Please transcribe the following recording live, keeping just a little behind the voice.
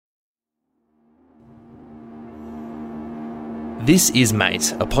This is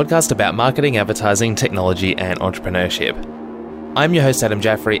Mate, a podcast about marketing, advertising, technology, and entrepreneurship. I'm your host, Adam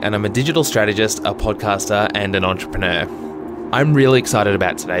Jaffrey, and I'm a digital strategist, a podcaster, and an entrepreneur. I'm really excited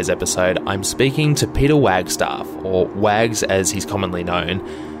about today's episode. I'm speaking to Peter Wagstaff, or Wags as he's commonly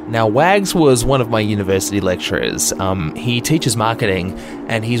known. Now, Wags was one of my university lecturers. He teaches marketing,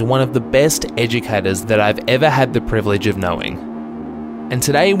 and he's one of the best educators that I've ever had the privilege of knowing. And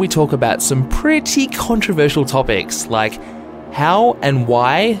today we talk about some pretty controversial topics, like how and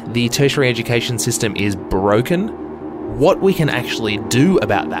why the tertiary education system is broken, what we can actually do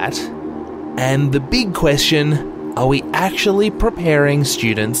about that, and the big question, are we actually preparing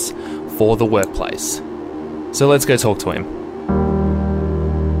students for the workplace? So let's go talk to him.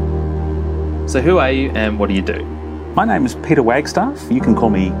 So who are you and what do you do? My name is Peter Wagstaff. You can call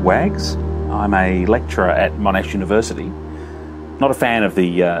me Wags. I'm a lecturer at Monash University. Not a fan of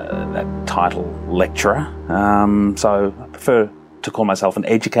that title, lecturer, so I prefer to call myself an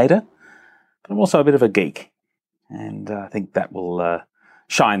educator, but I'm also a bit of a geek, and I think that will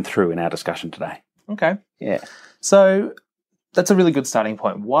shine through in our discussion today. Okay. Yeah. So that's a really good starting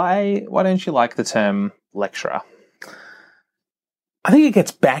point. Why don't you like the term lecturer? I think it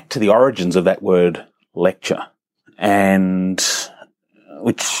gets back to the origins of that word lecture, and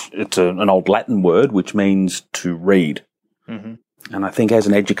which it's an old Latin word which means to read. Mm-hmm. And I think as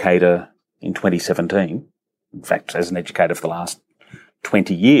an educator in 2017, in fact, as an educator for the last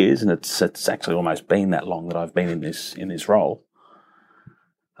 20 years, and it's actually almost been that long that I've been in this role,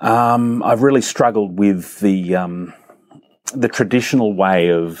 I've really struggled with the traditional way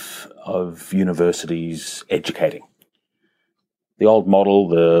of universities educating. The old model,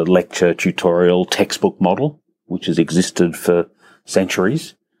 the lecture, tutorial, textbook model, which has existed for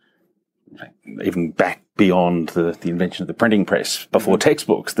centuries, even back beyond the invention of the printing press, before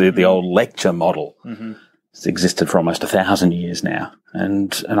textbooks, the old lecture model has existed for almost 1,000 years now.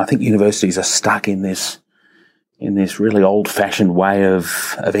 And I think universities are stuck in this really old-fashioned way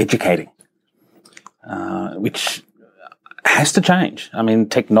of educating, which has to change. I mean,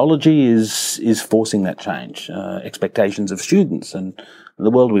 technology is forcing that change. Expectations of students and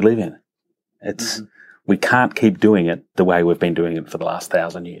the world we live in. We can't keep doing it the way we've been doing it for the last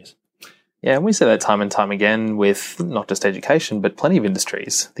 1,000 years. Yeah, and we see that time and time again with not just education, but plenty of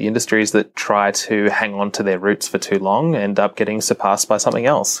industries. The industries that try to hang on to their roots for too long end up getting surpassed by something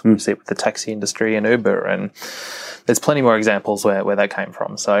else. We see it with the taxi industry and Uber, and there's plenty more examples where that came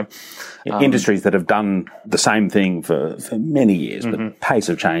from. So, industries that have done the same thing for many years, but pace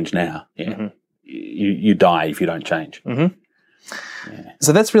of change now. Yeah, you die if you don't change. Mm-hmm. Yeah.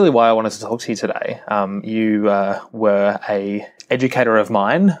 So that's really why I wanted to talk to you today. You were a educator of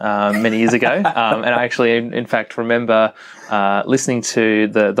mine many years ago, and I actually, in fact, remember listening to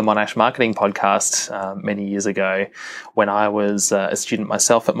the Monash Marketing podcast many years ago when I was a student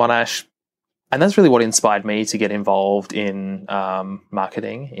myself at Monash. And that's really what inspired me to get involved in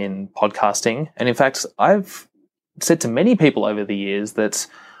marketing, in podcasting. And in fact, I've said to many people over the years that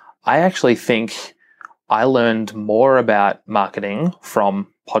I actually think I learned more about marketing from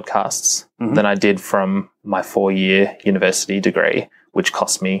podcasts than I did from my 4-year university degree, which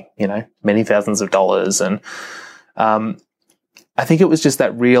cost me, many thousands of dollars. And I think it was just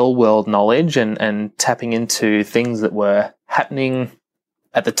that real world knowledge and tapping into things that were happening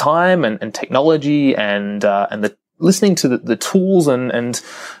at the time and technology and the listening to the tools and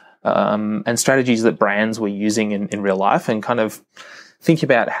strategies that brands were using in real life and kind of think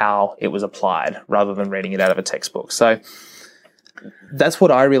about how it was applied rather than reading it out of a textbook. So that's what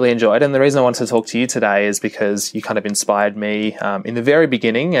I really enjoyed. And the reason I wanted to talk to you today is because you kind of inspired me in the very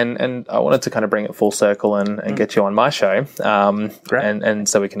beginning, and I wanted to kind of bring it full circle and get you on my show. And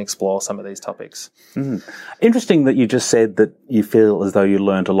so we can explore some of these topics. Interesting that you just said that you feel as though you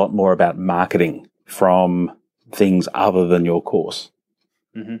learned a lot more about marketing from things other than your course.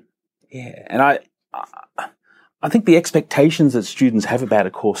 Yeah. And I think the expectations that students have about a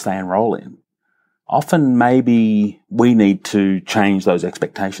course they enroll in, often maybe we need to change those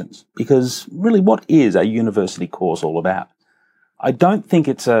expectations, because really what is a university course all about? I don't think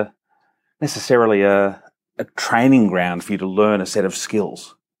it's necessarily a training ground for you to learn a set of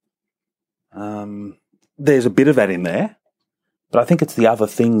skills. There's a bit of that in there, but I think it's the other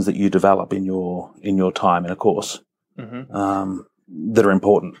things that you develop in your time in a course that are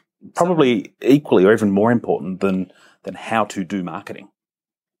important. Probably equally or even more important than how to do marketing.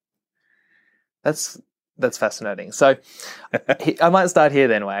 That's fascinating. So I might start here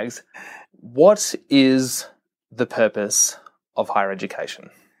then, Wags. What is the purpose of higher education?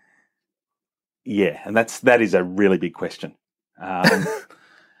 Yeah, and that is a really big question. Well,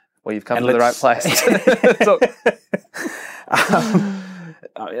 you've come to the right place.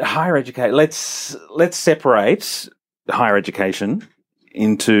 Higher education. Let's separate higher education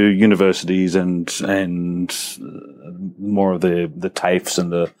into universities and more of the TAFEs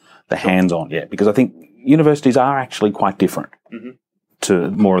and the hands-on. Yeah, because I think universities are actually quite different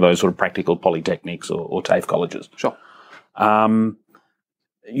to more of those sort of practical polytechnics or TAFE colleges. Sure.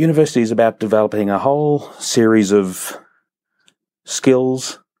 University is about developing a whole series of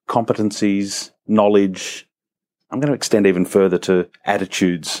skills, competencies, knowledge. I'm going to extend even further to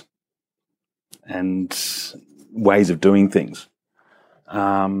attitudes and ways of doing things.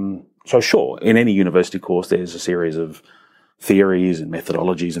 So sure, in any university course, there's a series of theories and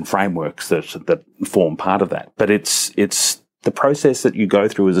methodologies and frameworks that form part of that. But it's the process that you go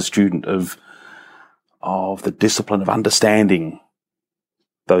through as a student of the discipline of understanding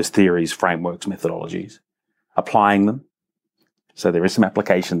those theories, frameworks, methodologies, applying them. So there is some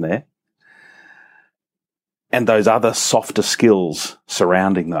application there. And those other softer skills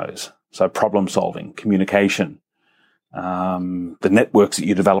surrounding those. So problem solving, communication, the networks that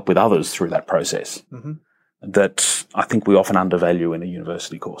you develop with others through that process that I think we often undervalue in a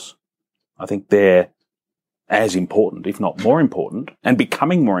university course. I think they're as important, if not more important, and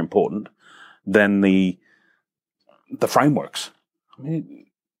becoming more important than the frameworks. I mean,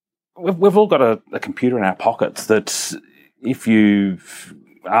 we've all got a computer in our pockets that if you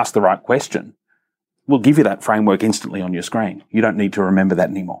ask the right question, will give you that framework instantly on your screen. You don't need to remember that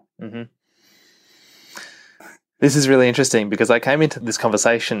anymore. Mm-hmm. This is really interesting because I came into this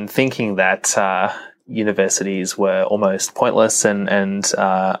conversation thinking that universities were almost pointless and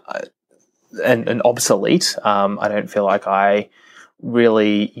obsolete. I don't feel like I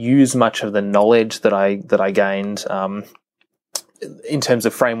really use much of the knowledge that I gained in terms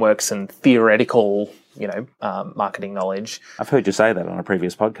of frameworks and theoretical, marketing knowledge. I've heard you say that on a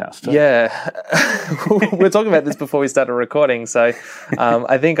previous podcast. Too. Yeah, we were talking about this before we started recording. So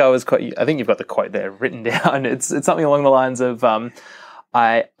I think you've got the quote there written down. It's something along the lines of,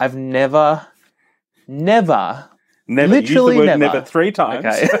 I've never, literally used the word never 3 times.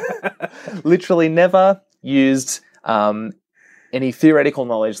 Okay. Literally never used any theoretical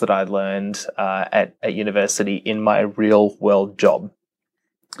knowledge that I'd learned at university in my real world job.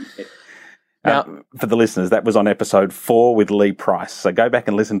 Now, for the listeners, that was on episode 4 with Lee Price. So go back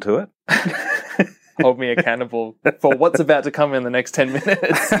and listen to it. Hold me accountable for what's about to come in the next 10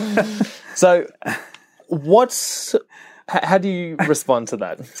 minutes. So how do you respond to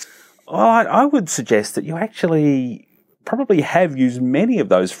that? Well, I would suggest that you actually probably have used many of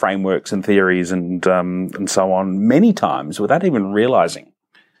those frameworks and theories and so on many times without even realizing.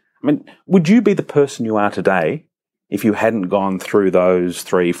 I mean, would you be the person you are today if you hadn't gone through those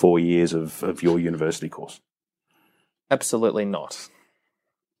 3-4 years of your university course? Absolutely not.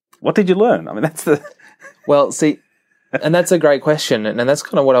 What did you learn? I mean, that's the... Well, see, and that's a great question, and that's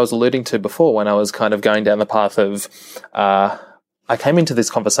kind of what I was alluding to before when I was kind of going down the path of... I came into this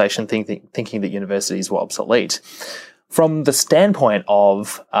conversation thinking that universities were obsolete. From the standpoint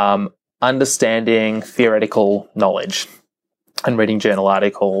of understanding theoretical knowledge and reading journal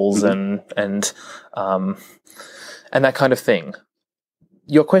articles and that kind of thing.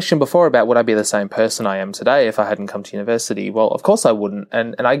 Your question before about would I be the same person I am today if I hadn't come to university? Well, of course I wouldn't.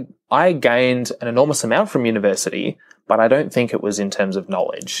 And I gained an enormous amount from university, but I don't think it was in terms of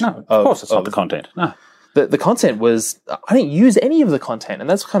knowledge. No, of course it's not the content. No. The content was, I didn't use any of the content, and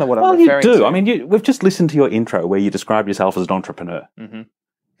that's kind of what I'm referring to. Well, you do. I mean, we've just listened to your intro where you describe yourself as an entrepreneur. Mm-hmm.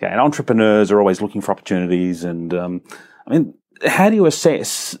 Okay, and entrepreneurs are always looking for opportunities. And, I mean, how do you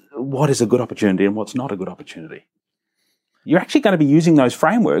assess what is a good opportunity and what's not a good opportunity? You're actually going to be using those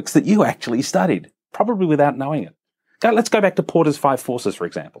frameworks that you actually studied, probably without knowing it. Let's go back to Porter's 5 Forces, for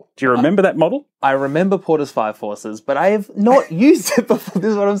example. Do you remember that model? I remember Porter's 5 Forces, but I have not used it before.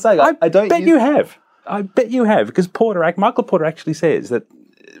 This is what I'm saying. I bet you have. I bet you have, because Michael Porter actually says that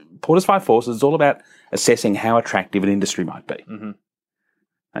Porter's 5 Forces is all about assessing how attractive an industry might be. Mm-hmm.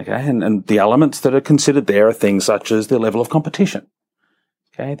 Okay, and the elements that are considered there are things such as the level of competition,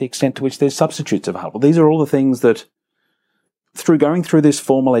 okay, the extent to which there's substitutes available. These are all the things that, through going through this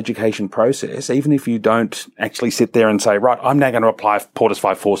formal education process, even if you don't actually sit there and say, right, I'm now going to apply Porter's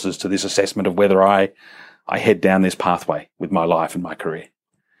 5 Forces to this assessment of whether I head down this pathway with my life and my career.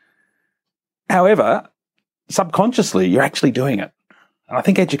 However, subconsciously, you're actually doing it. And I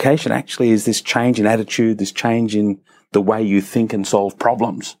think education actually is this change in attitude, this change in the way you think and solve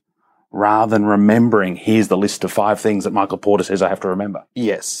problems, rather than remembering, here's the list of 5 things that Michael Porter says I have to remember.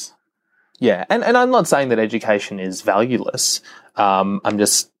 Yes. Yeah. And I'm not saying that education is valueless. I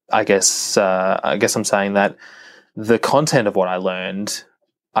guess I'm saying that the content of what I learned,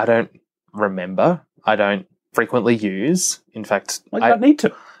 I don't remember. I don't frequently use. In fact, Well, you don't need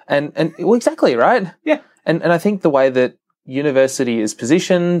to. And well, exactly, right? Yeah. And I think the way that university is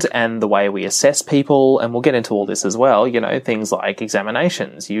positioned and the way we assess people, and we'll get into all this as well, things like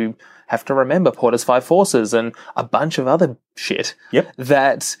examinations. You have to remember Porter's Five Forces and a bunch of other shit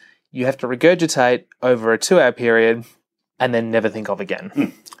that you have to regurgitate over a 2-hour period and then never think of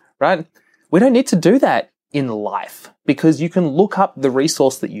again, right? We don't need to do that in life because you can look up the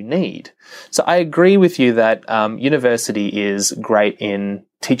resource that you need. So I agree with you that university is great in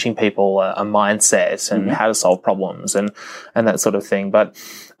teaching people a mindset and how to solve problems and that sort of thing. But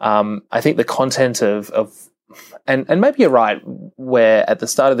I think the content and maybe you're right, where at the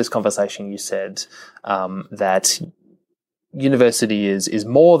start of this conversation you said that university is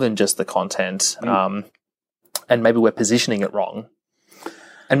more than just the content, and maybe we're positioning it wrong.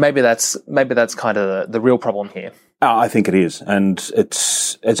 And maybe that's kind of the real problem here. I think it is, and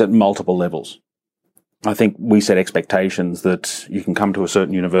it's at multiple levels. I think we set expectations that you can come to a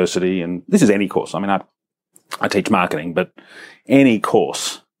certain university, and this is any course. I mean, I teach marketing, but any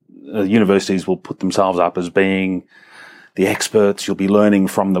course, universities will put themselves up as being the experts. You'll be learning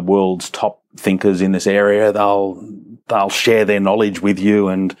from the world's top thinkers in this area. They'll share their knowledge with you,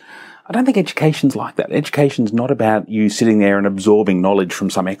 and I don't think education's like that. Education's not about you sitting there and absorbing knowledge from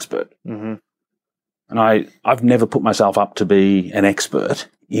some expert. Mm-hmm. And I've never put myself up to be an expert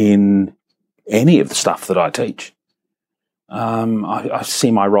in any of the stuff that I teach. I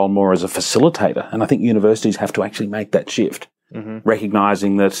see my role more as a facilitator, and I think universities have to actually make that shift,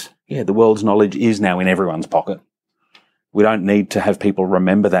 recognizing that, the world's knowledge is now in everyone's pocket. We don't need to have people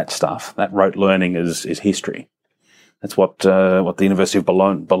remember that stuff. That rote learning is history. That's what the University of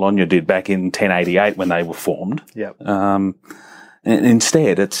Bologna did back in 1088 when they were formed. Yep. And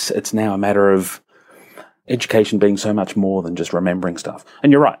instead, it's now a matter of education being so much more than just remembering stuff.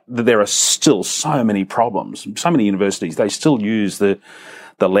 And you're right, there are still so many problems. So many universities, they still use the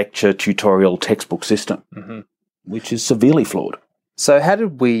lecture, tutorial, textbook system, which is severely flawed. So how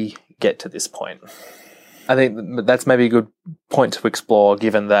did we get to this point? I think that's maybe a good point to explore,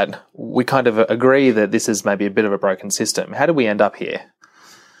 given that we kind of agree that this is maybe a bit of a broken system. How did we end up here?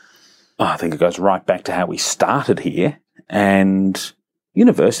 I think it goes right back to how we started here. And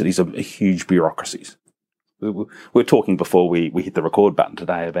universities are huge bureaucracies. We were talking before we hit the record button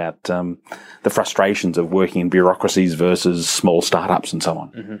today about the frustrations of working in bureaucracies versus small startups and so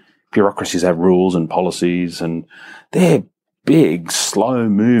on. Mm-hmm. Bureaucracies have rules and policies, and they're big,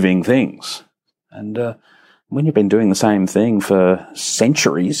 slow-moving things. And when you've been doing the same thing for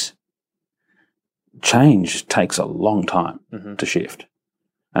centuries, change takes a long time to shift.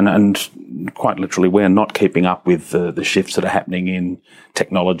 And quite literally, we're not keeping up with the shifts that are happening in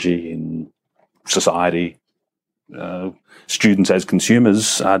technology, in society. Students as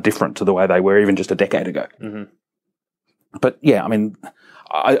consumers are different to the way they were even just a decade ago. Mm-hmm. But yeah, I mean,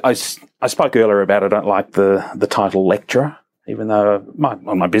 I spoke earlier about I don't like the title lecturer, even though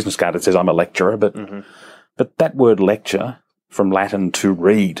on my business card it says I'm a lecturer, but that word lecture, from Latin to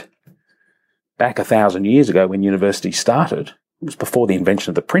read, back 1,000 years ago when university started, it was before the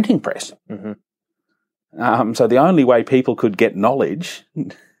invention of the printing press. Mm-hmm. So the only way people could get knowledge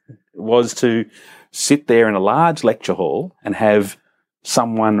was to sit there in a large lecture hall and have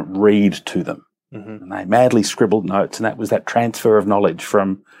someone read to them. Mm-hmm. And they madly scribbled notes, and that was that transfer of knowledge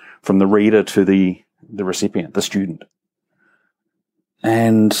from the reader to the recipient, the student.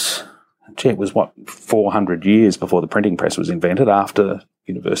 And it was 400 years before the printing press was invented, after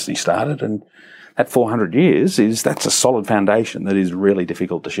university started, and that 400 years that's a solid foundation that is really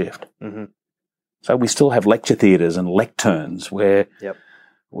difficult to shift. Mm-hmm. So we still have lecture theatres and lecterns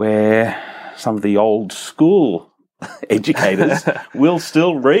where some of the old school educators will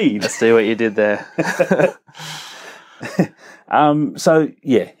still read. I see what you did there. So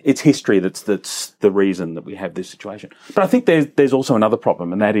yeah, it's history that's the reason that we have this situation. But I think there's also another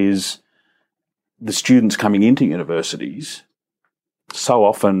problem, and that is the students coming into universities so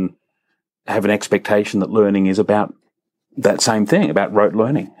often have an expectation that learning is about that same thing, about rote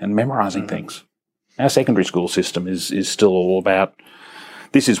learning and memorising things. Our secondary school system is still all about,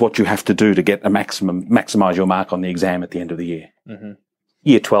 this is what you have to do to get maximise your mark on the exam at the end of the year. Mm-hmm.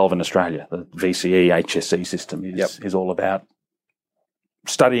 Year 12 in Australia, the VCE, HSC system is all about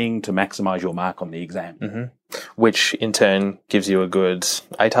studying to maximise your mark on the exam. Which in turn gives you a good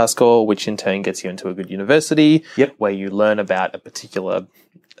ATAR score, which in turn gets you into a good university, where you learn about a particular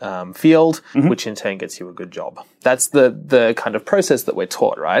field, which in turn gets you a good job. That's the kind of process that we're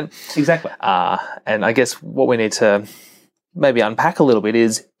taught, right? Exactly. And I guess what we need to maybe unpack a little bit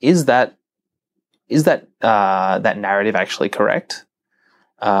is that narrative actually correct?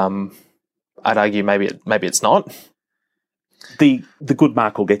 I'd argue maybe it's not. The good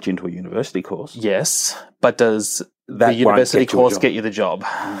mark will get you into a university course. Yes, but does That the university won't get you a course job. get you the job?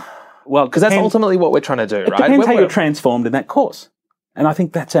 Well, Because that's ultimately what we're trying to do, it right? depends how We're- you're transformed in that course. And I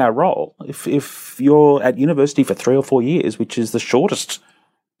think that's our role. If you're at university for 3 or 4 years, which is the shortest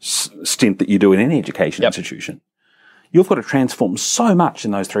stint that you do in any education institution, you've got to transform so much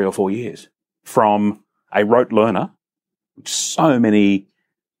in those 3 or 4 years from a rote learner, which so many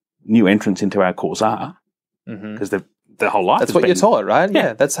new entrants into our course are, because their whole life That's has what been, you're taught, right?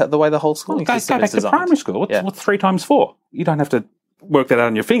 Yeah, that's the way the whole schooling Go system back is to designed. primary school. What's 3 times 4? You don't have to work that out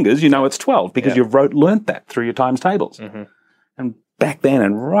on your fingers. You know it's 12 because you've learnt that through your times tables. And back then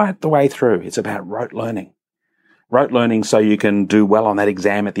and right the way through, it's about rote learning. Rote learning so you can do well on that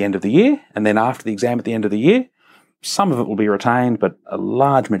exam at the end of the year. And then after the exam at the end of the year, some of it will be retained, but a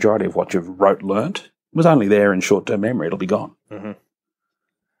large majority of what you've rote learnt was only there in short-term memory. It'll be gone.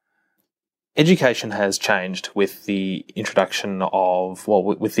 Education has changed with the introduction of,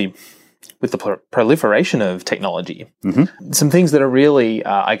 with the proliferation of technology. Some things that are really,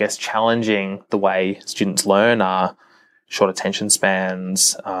 I guess, challenging the way students learn are short attention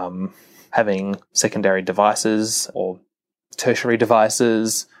spans, having secondary devices or tertiary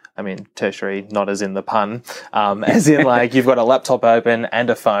devices. I mean, tertiary, not as in the pun, as in like you've got a laptop open and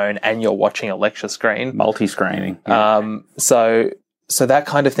a phone and you're watching a lecture screen. Multi-screening. So that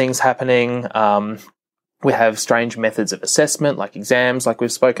kind of thing's happening. We have strange methods of assessment, like exams, like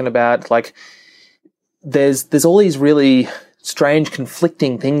we've spoken about. Like there's all these really strange,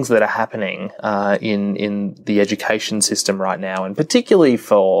 conflicting things that are happening in the education system right now, and particularly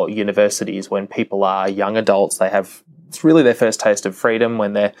for universities when people are young adults. It's really their first taste of freedom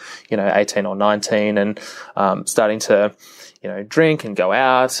when they're 18 or 19 and starting to drink and go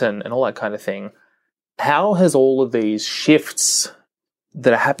out and all that kind of thing. How has all of these shifts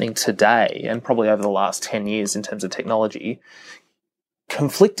that are happening today and probably over the last 10 years in terms of technology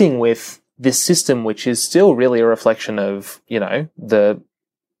conflicting with this system, which is still really a reflection of, the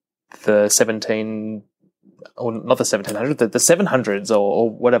 17, or not the 1700s, the 700s or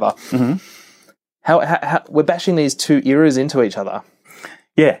whatever. How we're bashing these two eras into each other.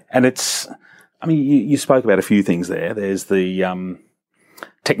 Yeah, and you spoke about a few things there. There's the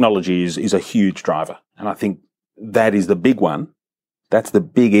technology is a huge driver, and I think that is the big one. That's the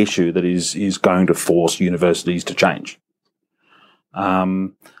big issue that is going to force universities to change.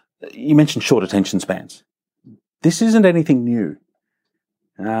 You mentioned short attention spans. This isn't anything new.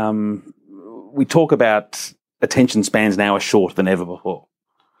 We talk about attention spans now are shorter than ever before.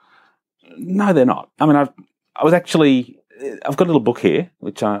 No, they're not. I mean, I've got a little book here,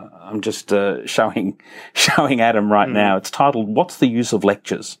 which I'm just showing Adam right now. It's titled "What's the Use of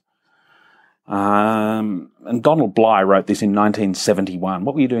Lectures?" And Donald Bly wrote this in 1971.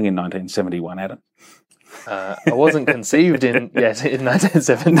 What were you doing in 1971, Adam? I wasn't conceived in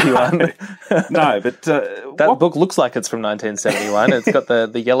 1971. No, but that book looks like it's from 1971. It's got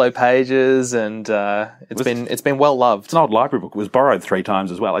the yellow pages, and it's been well loved. It's an old library book. It was borrowed 3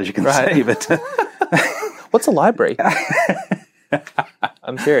 times as well, as you can see. But what's a library?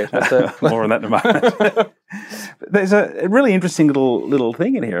 I'm curious. More on that in a moment. There's a really interesting little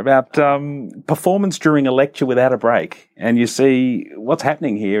thing in here about performance during a lecture without a break. And you see what's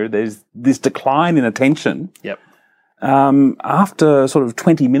happening here. There's this decline in attention. Yep. After sort of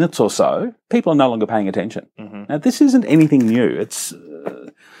 20 minutes or so, people are no longer paying attention. Now, this isn't anything new. It's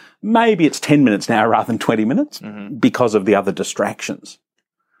maybe it's 10 minutes now rather than 20 minutes because of the other distractions.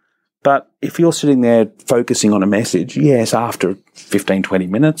 But if you're sitting there focusing on a message, yes, after 15, 20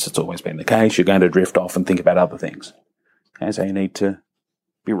 minutes, it's always been the case, you're going to drift off and think about other things. Okay, so you need to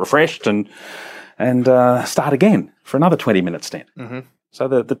be refreshed and start again for another 20-minute stint. So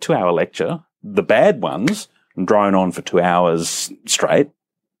the 2-hour lecture, the bad ones drone on for 2 hours straight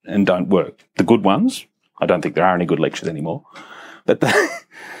and don't work. The good ones, I don't think there are any good lectures anymore. But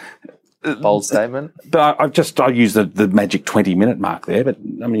bold statement. But I use the magic 20-minute mark there. But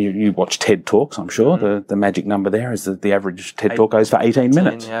I mean, you watch TED Talks, I'm sure. The magic number there is that the average TED Talk goes for 18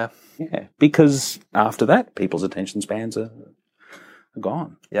 minutes. Yeah. Because after that, people's attention spans are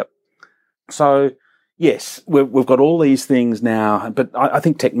gone. Yep. So yes, we've got all these things now, but I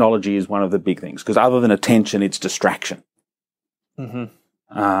think technology is one of the big things because other than attention, it's distraction.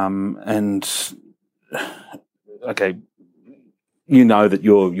 And okay. You know that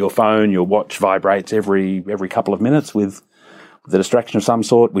your phone, your watch vibrates every couple of minutes with the distraction of some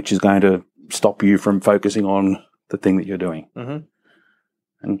sort, which is going to stop you from focusing on the thing that you're doing.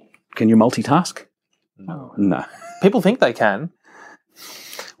 And can you multitask? No. People think they can.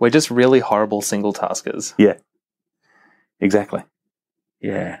 We're just really horrible single taskers. Yeah, exactly.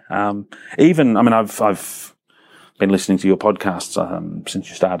 Yeah. Even, I mean, I've been listening to your podcasts since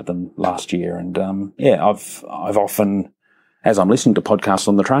you started them last year, and I've often, as I'm listening to podcasts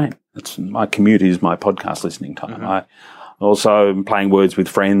on the train, my commute is my podcast listening time. Mm-hmm. I also am playing Words with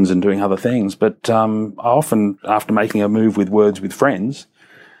friends and doing other things, but I often, after making a move with Words with friends,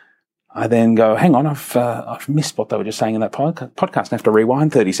 I then go, hang on, I've missed what they were just saying in that podcast, and have to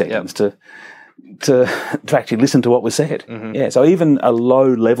rewind 30 seconds to actually listen to what was said. Mm-hmm. Yeah, so even a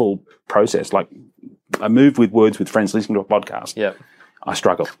low-level process, like a move with Words with friends, listening to a podcast, I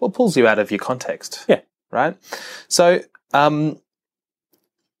struggle. Well, it pulls you out of your context. Yeah. Right? So I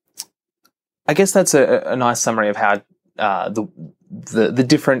guess that's a nice summary of how the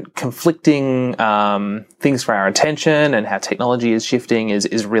different conflicting things for our attention and how technology is shifting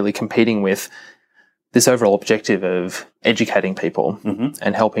is really competing with this overall objective of educating people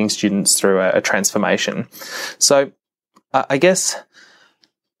and helping students through a transformation. So I guess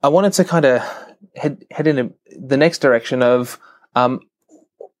I wanted to kind of head in the next direction of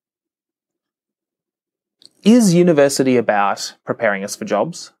is university about preparing us for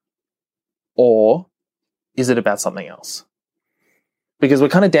jobs, or is it about something else? Because we're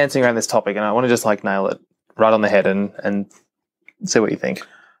kind of dancing around this topic, and I want to just nail it right on the head and see what you think.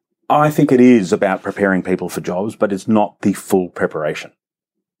 I think it is about preparing people for jobs, but it's not the full preparation.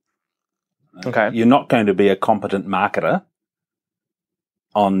 Okay. You're not going to be a competent marketer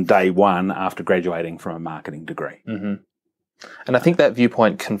on day one after graduating from a marketing degree. Mm-hmm. And I think that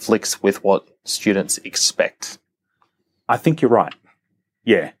viewpoint conflicts with what students expect. I think you're right.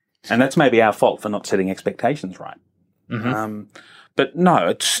 Yeah. And that's maybe our fault for not setting expectations right. Mm-hmm. But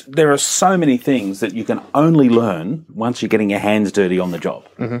no, there are so many things that you can only learn once you're getting your hands dirty on the job.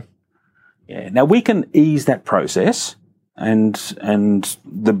 Mm-hmm. Yeah. Now we can ease that process, and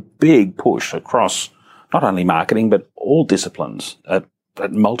the big push across not only marketing but all disciplines at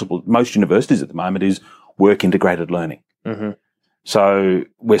most universities at the moment is work integrated learning. Mm-hmm. So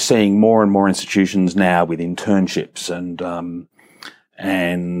we're seeing more and more institutions now with internships and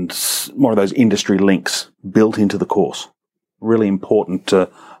more of those industry links built into the course. Really important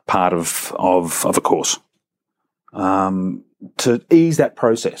part of a course to ease that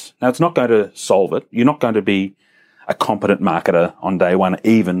process. Now, it's not going to solve it. You're not going to be a competent marketer on day one,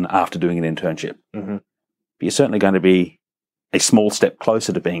 even after doing an internship. Mm-hmm. But you're certainly going to be a small step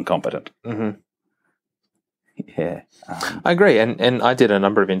closer to being competent. Mm-hmm. Yeah. I agree. And I did a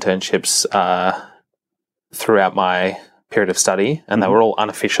number of internships throughout my period of study, and they were all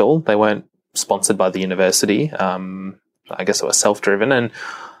unofficial. They weren't sponsored by the university. I guess it was self-driven, and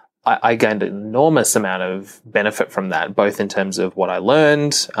I gained an enormous amount of benefit from that, both in terms of what I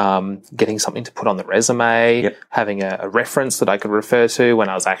learned, getting something to put on the resume, having a reference that I could refer to when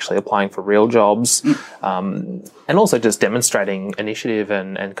I was actually applying for real jobs, and also just demonstrating initiative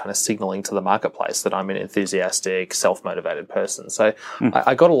and kind of signaling to the marketplace that I'm an enthusiastic, self-motivated person. So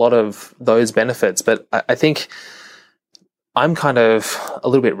I got a lot of those benefits, but I think I'm kind of a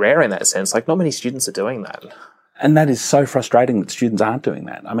little bit rare in that sense. Not many students are doing that. And that is so frustrating that students aren't doing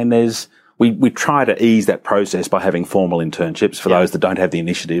that. I mean, we try to ease that process by having formal internships for those that don't have the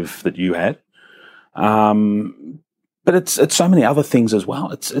initiative that you had. But it's so many other things as well.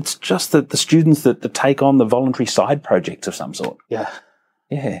 It's just the students that take on the voluntary side projects of some sort. Yeah.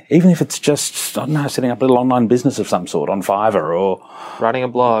 Yeah. Even if it's just, I don't know, setting up a little online business of some sort on Fiverr or writing a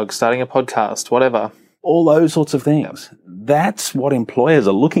blog, starting a podcast, whatever. All those sorts of things. Yep. That's what employers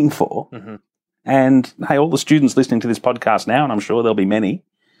are looking for. Mm-hmm. And hey, all the students listening to this podcast now, and I'm sure there'll be many,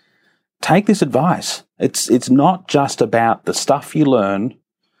 take this advice. It's not just about the stuff you learn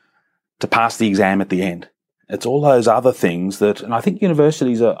to pass the exam at the end. It's all those other things and I think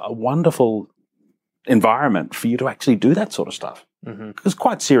universities are a wonderful environment for you to actually do that sort of stuff. Mm-hmm. Because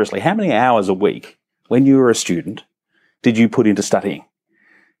quite seriously, how many hours a week when you were a student did you put into studying?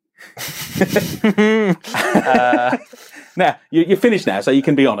 Now, you're finished now, so you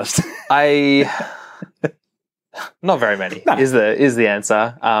can be honest. Not very many is the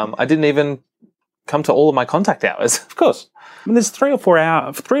answer. I didn't even come to all of my contact hours. Of course. I mean, there's 3 or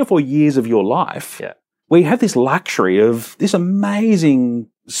 4 years of your life where you have this luxury of this amazing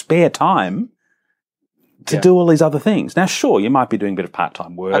spare time to do all these other things. Now, sure, you might be doing a bit of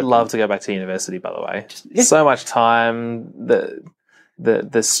part-time work. I'd love to go back to university, by the way. So much time,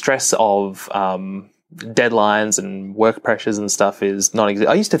 the stress of deadlines and work pressures and stuff is non-existent.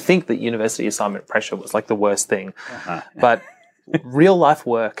 I used to think that university assignment pressure was the worst thing, but real life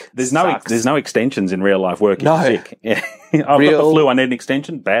work there's sucks. no extensions in real life work. No. If you're sick. Yeah. I've got the flu. I need an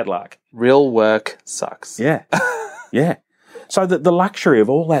extension. Bad luck. Real work sucks. Yeah, yeah. So the luxury of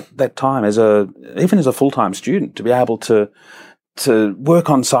all that time even as a full-time student to be able to to work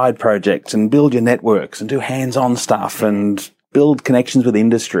on side projects and build your networks and do hands-on stuff and build connections with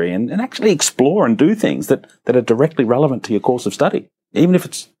industry and actually explore and do things that are directly relevant to your course of study, even if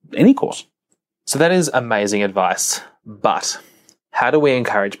it's any course. So that is amazing advice. But how do we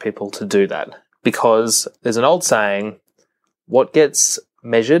encourage people to do that? Because there's an old saying, what gets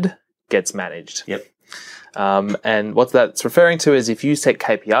measured gets managed. Yep. And what that's referring to is if you set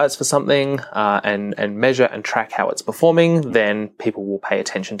KPIs for something and measure and track how it's performing, then people will pay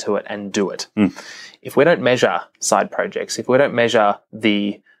attention to it and do it. If we don't measure side projects, if we don't measure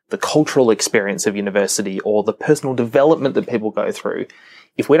the cultural experience of university or the personal development that people go through,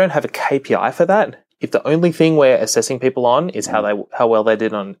 if we don't have a KPI for that, if the only thing we're assessing people on is how well they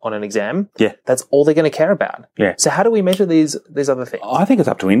did on an exam, that's all they're going to care about. Yeah. So how do we measure these other things? I think it's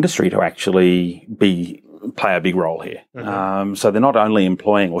up to industry to actually play a big role here. So they're not only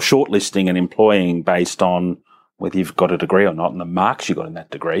employing or shortlisting and employing based on whether you've got a degree or not and the marks you got in that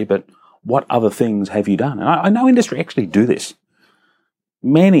degree, but what other things have you done? And I know industry actually do this.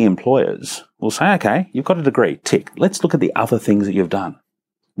 Many employers will say, okay, you've got a degree, tick. Let's look at the other things that you've done.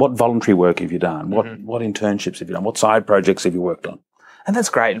 What voluntary work have you done? What internships have you done? What side projects have you worked on? And that's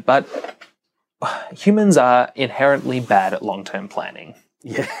great, but humans are inherently bad at long-term planning.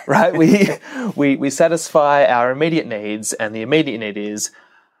 Yeah. Right? We satisfy our immediate needs, and the immediate need is,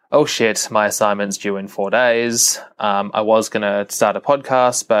 oh shit, my assignment's due in 4 days. I was going to start a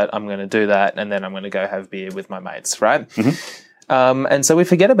podcast, but I'm going to do that, and then I'm going to go have beer with my mates, right? And so we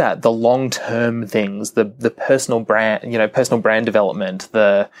forget about the long-term things, the personal brand development,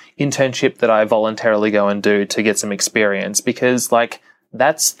 the internship that I voluntarily go and do to get some experience, because like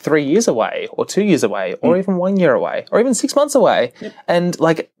that's 3 years away or 2 years away or even 1 year away or even 6 months away. Yep. And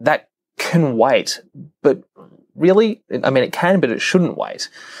like that can wait, but really, I mean, it can, but it shouldn't wait.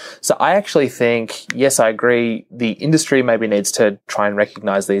 So I actually think, yes, I agree. The industry maybe needs to try and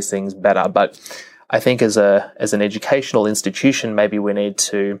recognize these things better, but I think as an educational institution, maybe we need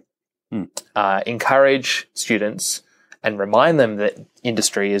to encourage students and remind them that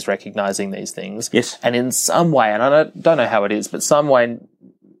industry is recognizing these things. Yes. And in some way, and I don't know how it is, but some way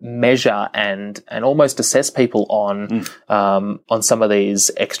measure and almost assess people on some of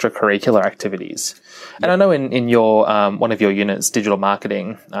these extracurricular activities. Yep. And I know in your one of your units, digital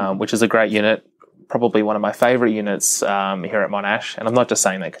marketing, which is a great unit, probably one of my favorite units here at Monash, and I'm not just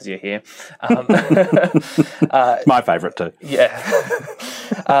saying that because you're here. My favorite too.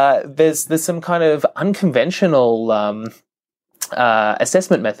 Yeah. There's some kind of unconventional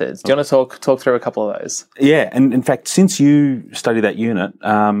assessment methods. Do you want to talk through a couple of those? Yeah, and in fact, since you study that unit,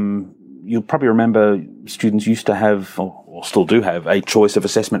 you'll probably remember students used to have, or still do have, a choice of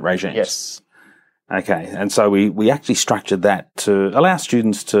assessment regimes. Yes. Okay, and so we actually structured that to allow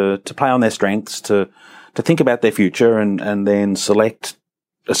students to play on their strengths, to think about their future, and then select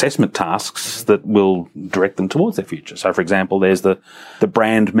assessment tasks that will direct them towards their future. So, for example, there's the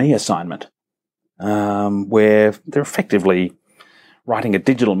Brand Me assignment, where they're effectively writing a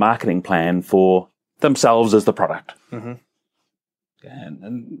digital marketing plan for themselves as the product.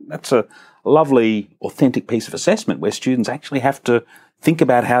 And that's a lovely, authentic piece of assessment where students actually have to think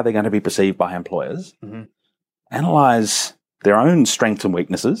about how they're going to be perceived by employers, analyze their own strengths and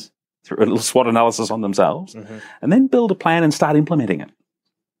weaknesses through a little SWOT analysis on themselves, and then build a plan and start implementing it.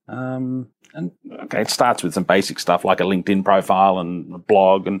 It starts with some basic stuff like a LinkedIn profile and a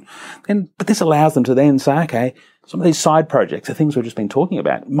blog, but this allows them to then say, okay, some of these side projects, the things we've just been talking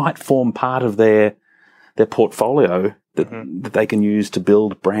about, might form part of their portfolio that they can use to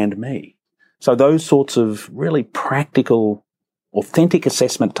build Brand Me. So those sorts of really practical, authentic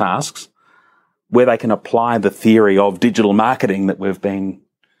assessment tasks where they can apply the theory of digital marketing that we've been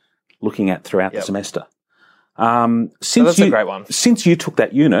looking at throughout the semester. That's a great one. Since you took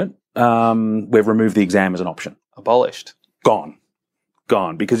that unit, we've removed the exam as an option. Abolished. Gone.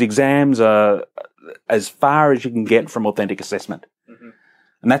 Because exams are as far as you can get from authentic assessment.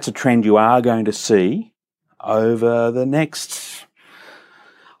 And that's a trend you are going to see over the next,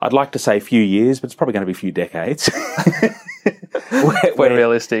 I'd like to say few years, but it's probably going to be a few decades. We're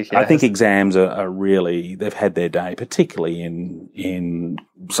realistic. Yes. I think exams are really, they've had their day, particularly in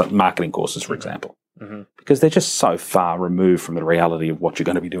some marketing courses, for example, because they're just so far removed from the reality of what you're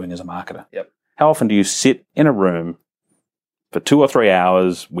going to be doing as a marketer. Yep. How often do you sit in a room for 2 or 3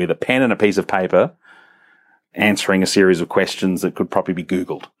 hours with a pen and a piece of paper answering a series of questions that could probably be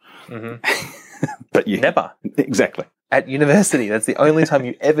Googled? But you never. Exactly. At university, that's the only time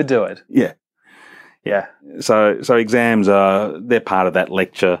you ever do it. Yeah. Yeah. So exams they're part of that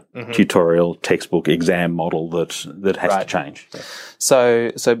lecture, tutorial, textbook, exam model that has to change. Yeah.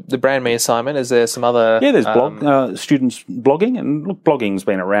 So the Brand Me assignment, is there some other... Yeah, there's students blogging, and look, blogging's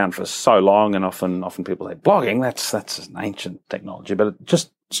been around for so long, and often people say, blogging, that's an ancient technology, but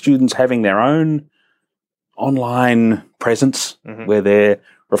just students having their own online presence where they're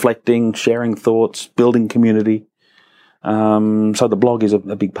reflecting, sharing thoughts, building community. So the blog is a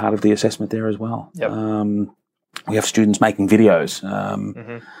big part of the assessment there as well. Yep. We have students making videos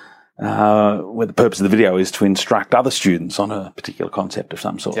where the purpose of the video is to instruct other students on a particular concept of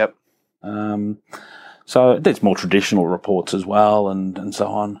some sort. Yep. So there's more traditional reports as well and so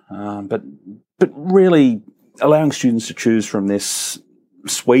on. But really allowing students to choose from this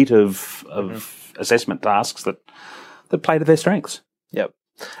suite of assessment tasks that play to their strengths. Yep.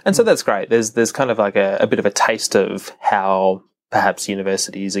 And so that's great. There's kind of like a bit of a taste of how perhaps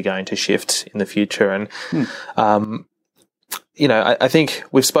universities are going to shift in the future. And, I think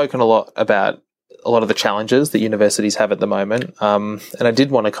we've spoken a lot about a lot of the challenges that universities have at the moment. And I did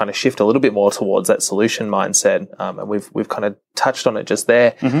want to kind of shift a little bit more towards that solution mindset. And we've kind of touched on it just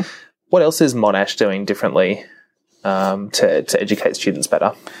there. What else is Monash doing differently to educate students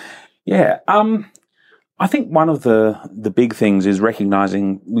better? Yeah. I think one of the big things is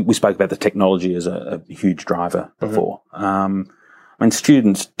recognising, we spoke about the technology as a huge driver before.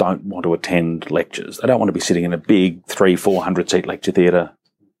 Students don't want to attend lectures. They don't want to be sitting in a big 300-400 seat lecture theatre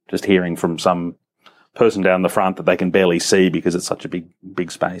just hearing from some person down the front that they can barely see because it's such a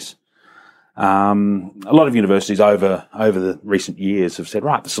big space. A lot of universities over the recent years have said,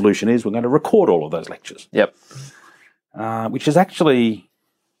 right, the solution is we're going to record all of those lectures. Yep. Which is actually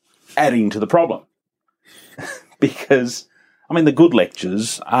adding to the problem. Because, the good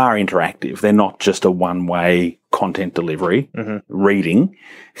lectures are interactive. They're not just a one-way content delivery, reading.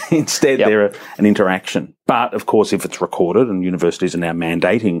 Instead, they're an interaction. But, of course, if it's recorded, and universities are now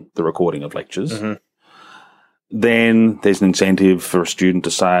mandating the recording of lectures, then there's an incentive for a student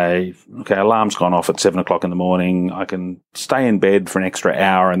to say, okay, alarm's gone off at 7 o'clock in the morning. I can stay in bed for an extra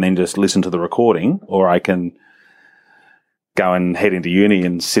hour and then just listen to the recording, or I can go and head into uni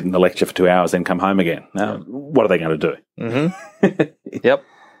and sit in the lecture for 2 hours, then come home again. Now, what are they going to do? Yep.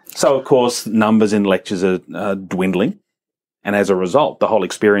 So, of course, numbers in lectures are dwindling. And as a result, the whole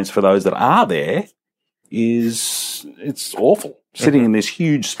experience for those that are there it's awful. Sitting in this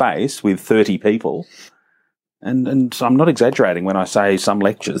huge space with 30 people. And I'm not exaggerating when I say some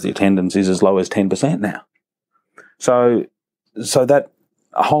lectures, the attendance is as low as 10% now. So that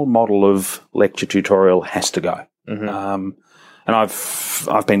whole model of lecture tutorial has to go. And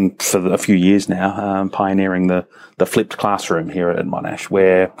I've been for a few years now pioneering the flipped classroom here at Monash,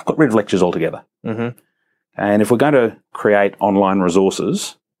 where I've got rid of lectures altogether. And if we're going to create online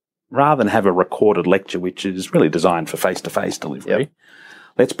resources, rather than have a recorded lecture, which is really designed for face-to-face delivery,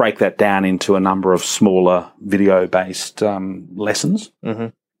 let's break that down into a number of smaller video-based lessons.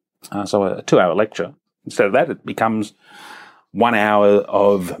 So a 2-hour lecture. Instead of that, it becomes 1 hour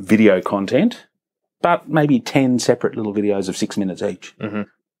of video content, but maybe 10 separate little videos of 6 minutes each. Little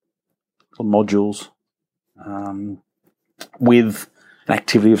modules with an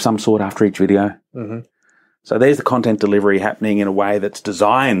activity of some sort after each video. So there's the content delivery happening in a way that's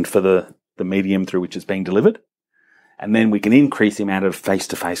designed for the medium through which it's being delivered. And then we can increase the amount of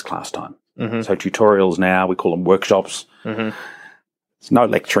face-to-face class time. So tutorials now, we call them workshops. There's no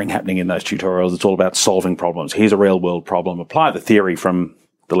lecturing happening in those tutorials. It's all about solving problems. Here's a real-world problem. Apply the theory from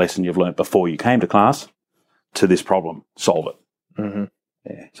the lesson you've learnt before you came to class to this problem. Solve it.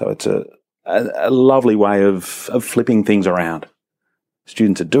 Yeah. So it's a lovely way of flipping things around.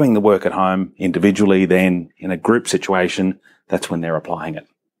 Students are doing the work at home individually, then in a group situation, that's when they're applying it.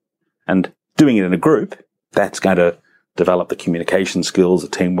 And doing it in a group, that's going to develop the communication skills, the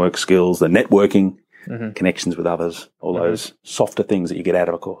teamwork skills, the networking, connections with others, all those softer things that you get out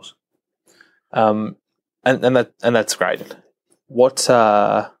of a course. And that's great.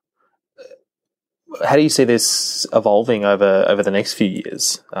 How do you see this evolving over the next few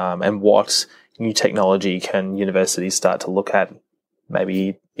years? And what new technology can universities start to look at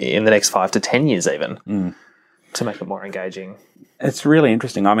maybe in the next 5 to 10 years even to make it more engaging? It's really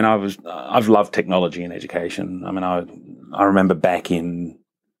interesting. I've loved technology in education. I remember back in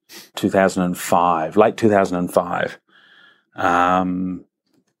 2005, late 2005,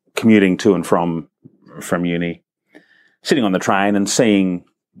 commuting to and from uni, sitting on the train and seeing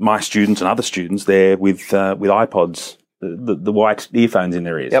my students and other students there with iPods, the white earphones in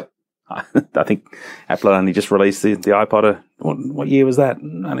their ears. Yep. I think Apple only just released the iPod. What year was that?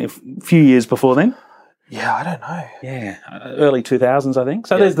 Only a few years before then. Yeah, I don't know. Yeah, early 2000s, I think.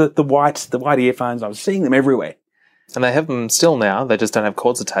 So there's the white earphones. I was seeing them everywhere. And they have them still now. They just don't have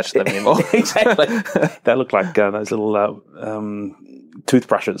cords attached to them anymore. Exactly. They look like those little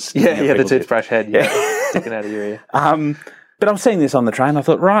toothbrushes. Yeah, the toothbrush head sticking out of your ear. But I was seeing this on the train. I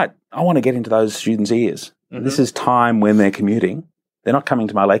thought, right, I want to get into those students' ears. Mm-hmm. This is time when they're commuting. They're not coming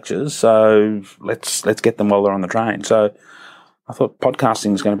to my lectures, so let's get them while they're on the train. So I thought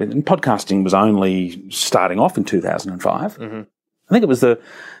podcasting is going to be... And podcasting was only starting off in 2005. Mm-hmm. I think it was the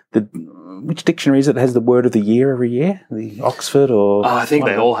which dictionary is it that has the word of the year every year? The Oxford or... I think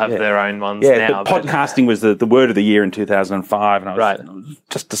they all have their own ones now. But podcasting was the word of the year in 2005, and I was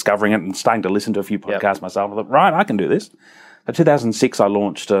just discovering it and starting to listen to a few podcasts myself. I thought, right, I can do this. In 2006, I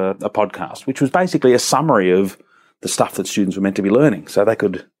launched a podcast, which was basically a summary of the stuff that students were meant to be learning, so they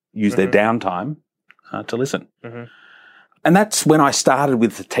could use their downtime to listen. Mm-hmm. And that's when I started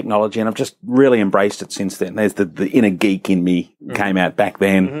with the technology, and I've just really embraced it since then. There's the inner geek in me came out back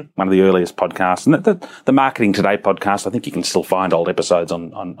then, one of the earliest podcasts. And the Marketing Today podcast, I think you can still find old episodes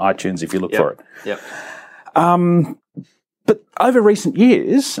on iTunes if you look for it. Yep. But over recent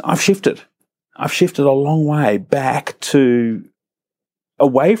years, I've shifted. I've shifted a long way back to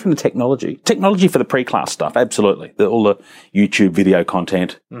away from the technology. Technology for the pre-class stuff, absolutely. All the YouTube video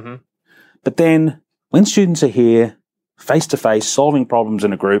content. Mm-hmm. But then when students are here, face-to-face, solving problems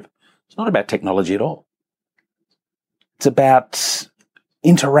in a group, it's not about technology at all. It's about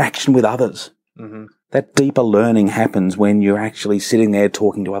interaction with others. Mm-hmm. That deeper learning happens when you're actually sitting there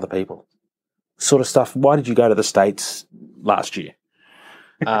talking to other people. Sort of stuff. Why did you go to the States last year?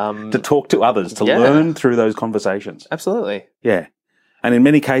 To talk to others, to learn through those conversations. Absolutely. Yeah. And in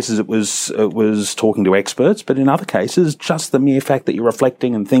many cases it was talking to experts, but in other cases, just the mere fact that you're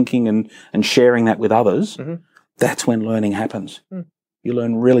reflecting and thinking and sharing that with others, that's when learning happens. Mm. You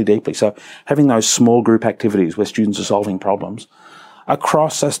learn really deeply. So having those small group activities where students are solving problems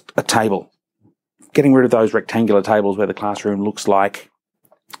across a table, getting rid of those rectangular tables where the classroom looks like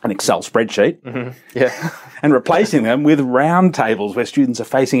an Excel spreadsheet, and replacing them with round tables where students are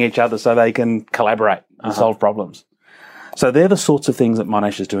facing each other so they can collaborate and solve problems. So they're the sorts of things that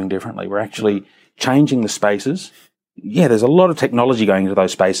Monash is doing differently. We're actually changing the spaces. Yeah, there's a lot of technology going into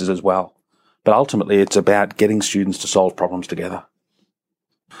those spaces as well. But ultimately, it's about getting students to solve problems together.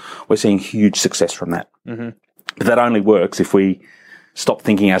 We're seeing huge success from that. Mm-hmm. But that only works if we stop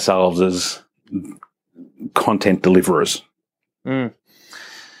thinking ourselves as content deliverers. Mm.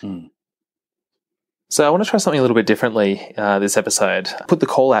 Mm. So I want to try something a little bit differently this episode. I put the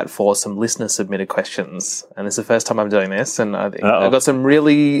call out for some listener-submitted questions, and it's the first time I'm doing this, and I think I've got some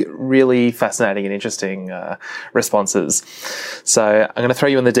really, really fascinating and interesting responses. So I'm going to throw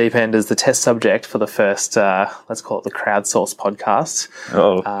you in the deep end as the test subject for the first, let's call it the crowdsourced podcast.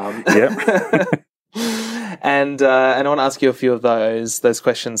 Yep. And I want to ask you a few of those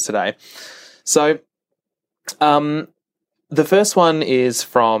questions today. So, the first one is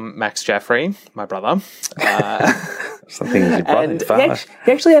from Max Jaffrey, my brother. Something is your brother, and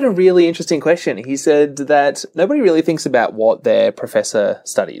he actually had a really interesting question. He said that nobody really thinks about what their professor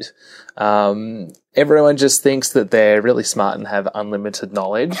studied. Everyone just thinks that they're really smart and have unlimited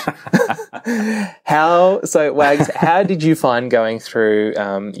knowledge. Wags, how did you find going through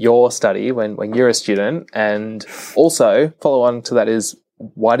your study when you're a student? And also, follow on to that is,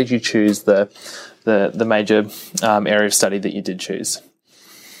 why did you choose the major area of study that you did choose?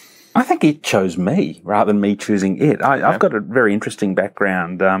 I think it chose me rather than me choosing it. I've got a very interesting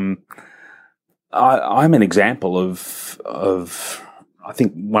background. I'm an example of I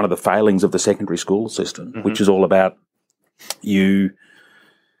think one of the failings of the secondary school system, which is all about you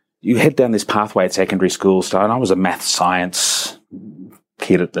head down this pathway at secondary school. So, and I was a maths science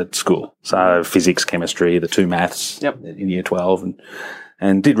kid at school. So physics, chemistry, the two maths in year 12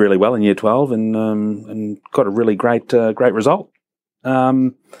 and did really well in year 12 and got a really great result.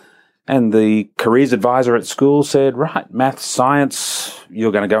 And the careers advisor at school said, right, maths, science,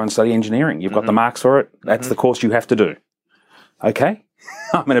 you're going to go and study engineering. You've got the marks for it. That's the course you have to do. Okay.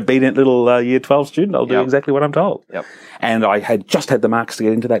 I'm an obedient little year 12 student. I'll do exactly what I'm told. Yep. And I had just had the marks to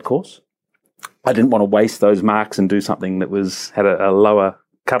get into that course. I didn't want to waste those marks and do something that had a lower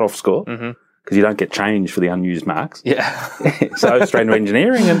cutoff score. Because you don't get change for the unused marks. Yeah. So straight into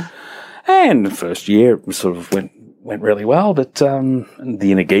engineering and the first year sort of went really well, but the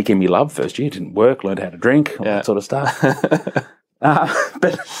inner geek in me loved first year. Didn't work, learned how to drink, all that sort of stuff.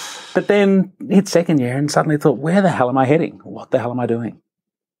 But then hit second year and suddenly thought, where the hell am I heading? What the hell am I doing?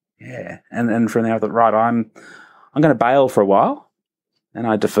 Yeah. And from there I thought, right, I'm going to bail for a while. And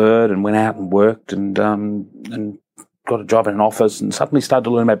I deferred and went out and worked and got a job in an office and suddenly started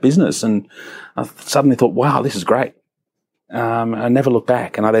to learn about business. And I suddenly thought, wow, this is great. I never looked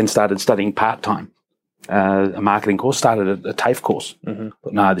back. And I then started studying part-time, a marketing course, started a TAFE course.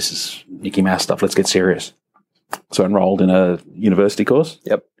 But no, this is Mickey Mouse stuff. Let's get serious. So I enrolled in a university course.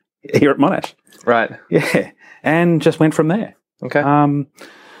 Yep. Here at Monash. Right. Yeah. And just went from there. Okay.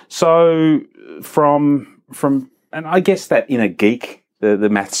 So from, and I guess that inner geek, the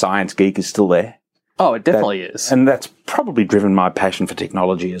math science geek is still there. Oh, it definitely is. And that's probably driven my passion for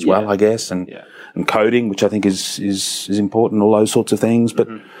technology as well, I guess, and coding, which I think is important, all those sorts of things. But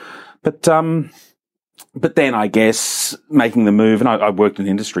then I guess making the move, and I worked in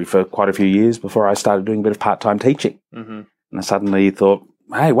industry for quite a few years before I started doing a bit of part-time teaching. And I suddenly thought,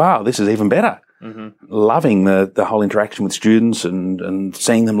 hey, wow, this is even better. Loving the whole interaction with students and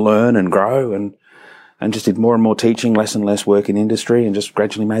seeing them learn and grow, and just did more and more teaching, less and less work in industry, and just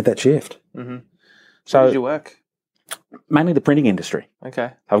gradually made that shift. So where did you work? Mainly the printing industry.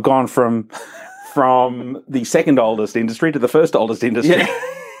 Okay. I've gone from the second oldest industry to the first oldest industry.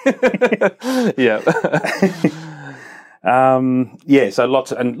 Yeah. So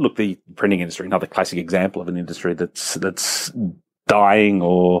lots, and look, the printing industry, another classic example of an industry that's dying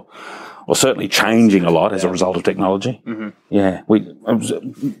or certainly changing a lot as a result of technology. Yeah,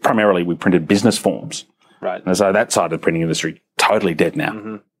 primarily we printed business forms. Right. And so that side of the printing industry totally dead now.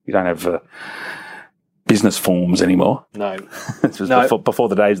 You don't have business forms anymore. No. This was before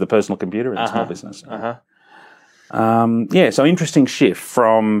the days of the personal computer in small business. So interesting shift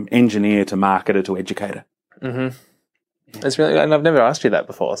from engineer to marketer to educator. It's really, and I've never asked you that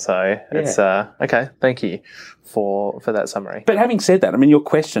before, so it's okay. Thank you for that summary. But having said that, I mean, your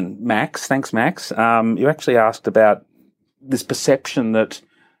question, Max, thanks, Max. You actually asked about this perception that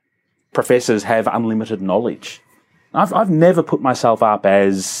professors have unlimited knowledge. I've never put myself up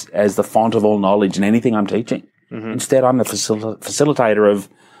as the font of all knowledge in anything I'm teaching. Instead, I'm the facilitator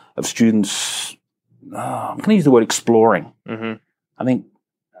of students. I'm going to use the word exploring. I think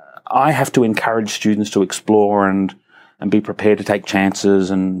I have to encourage students to explore and be prepared to take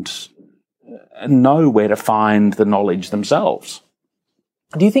chances and know where to find the knowledge themselves.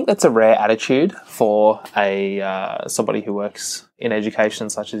 Do you think that's a rare attitude for somebody who works in education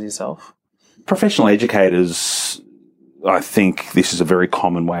such as yourself? Professional educators, I think this is a very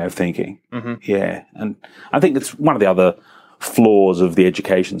common way of thinking. Yeah. And I think it's one of the other flaws of the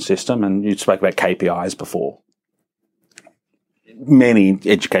education system. And you spoke about KPIs before. Many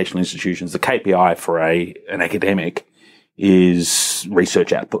educational institutions, the KPI for an academic is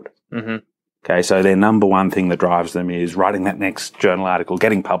research output. Okay, so their number one thing that drives them is writing that next journal article,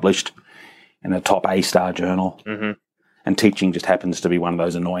 getting published in a top A-star journal. And teaching just happens to be one of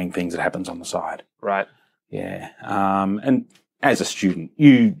those annoying things that happens on the side. Right. Yeah. And as a student,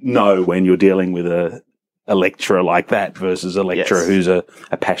 you know when you're dealing with a lecturer like that versus a lecturer who's a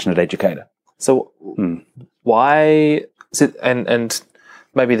passionate educator. So why... And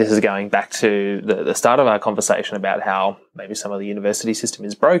maybe this is going back to the start of our conversation about how maybe some of the university system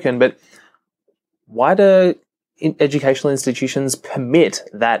is broken, but why do educational institutions permit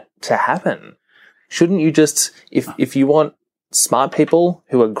that to happen? Shouldn't you just, if you want smart people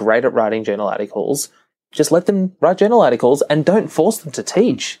who are great at writing journal articles, just let them write journal articles and don't force them to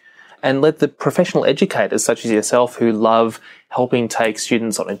teach? And let the professional educators such as yourself who love helping take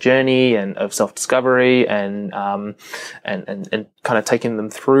students on a journey and of self-discovery and kind of taking them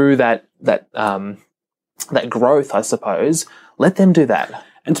through that growth, I suppose, let them do that.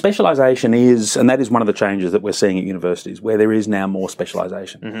 And specialisation and that is one of the changes that we're seeing at universities, where there is now more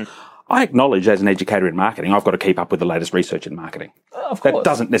specialisation. I acknowledge as an educator in marketing, I've got to keep up with the latest research in marketing. Of course. That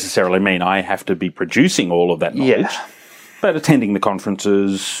doesn't necessarily mean I have to be producing all of that knowledge. But attending the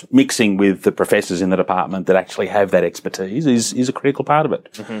conferences, mixing with the professors in the department that actually have that expertise is a critical part of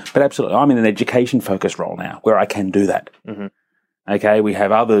it. But absolutely, I'm in an education-focused role now where I can do that. Okay, we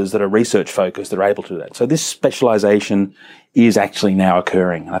have others that are research-focused that are able to do that. So this specialisation is actually now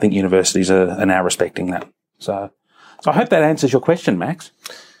occurring. And I think universities are now respecting that. So I hope that answers your question, Max.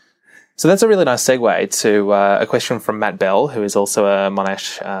 So that's a really nice segue to a question from Matt Bell, who is also a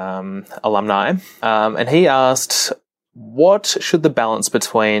Monash alumni. And he asked, what should the balance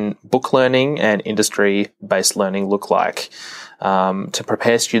between book learning and industry-based learning look like to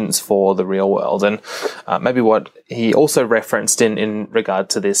prepare students for the real world? And maybe what he also referenced in regard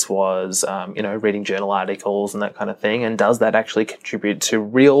to this was, reading journal articles and that kind of thing. And does that actually contribute to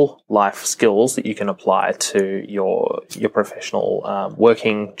real life skills that you can apply to your professional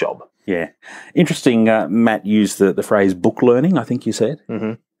working job? Yeah. Interesting. Matt used the phrase book learning, I think you said.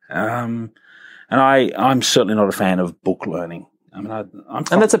 And I'm certainly not a fan of book learning. I mean, and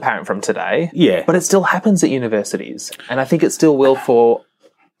that's apparent from today. Yeah. But it still happens at universities, and I think it still will for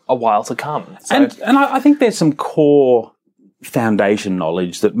a while to come. So, and I think there's some core foundation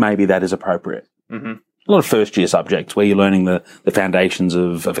knowledge that maybe that is appropriate. Mm-hmm. A lot of first-year subjects where you're learning the foundations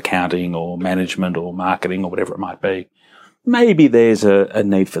of accounting or management or marketing or whatever it might be. Maybe there's a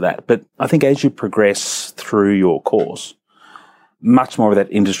need for that. But I think as you progress through your course, much more of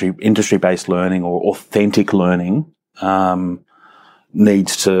that industry-based learning or authentic learning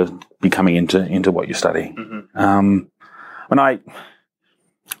needs to be coming into what you're studying. Mm-hmm. And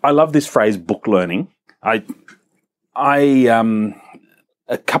I love this phrase, book learning. I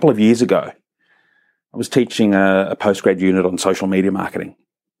a couple of years ago, I was teaching a postgrad unit on social media marketing,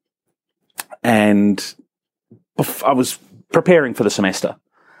 and I was preparing for the semester,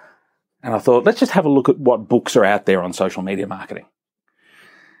 and I thought, let's just have a look at what books are out there on social media marketing.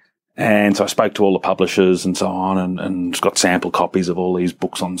 And so I spoke to all the publishers and so on, and got sample copies of all these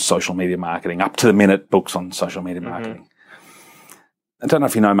books on social media marketing, up to the minute books on social media marketing. I don't know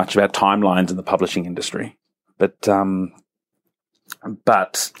if you know much about timelines in the publishing industry, but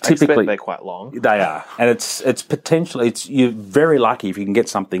typically they're quite long. They are, and it's potentially you're very lucky if you can get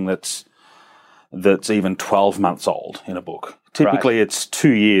something that's even 12 months old in a book. Typically, It's 2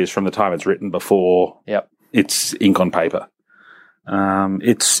 years from the time it's written before it's ink on paper.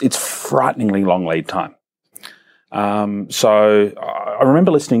 It's frighteningly long lead time. So I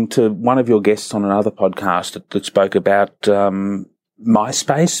remember listening to one of your guests on another podcast that spoke about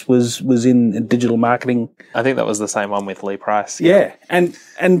MySpace was in digital marketing. I think that was the same one with Lee Price. Yeah. And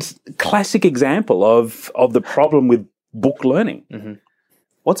classic example of the problem with book learning. Mm-hmm.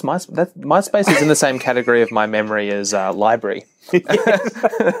 What's MySpace? MySpace is in the same category of my memory as library.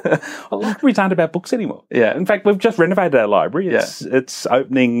 Well, libraries aren't about books anymore. Yeah. In fact, we've just renovated our library. It's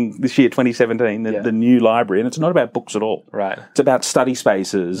opening this year, 2017, the new library, and it's not about books at all. Right. It's about study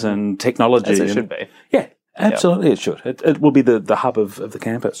spaces and technology. As it should be. Yeah, absolutely it should. It will be the hub of the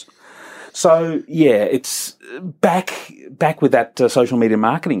campus. So, yeah, it's back with that social media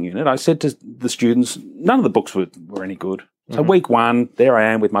marketing unit. I said to the students, none of the books were any good. So week one, there I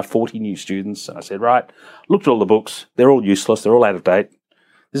am with my 40 new students. And I said, right, looked at all the books. They're all useless. They're all out of date.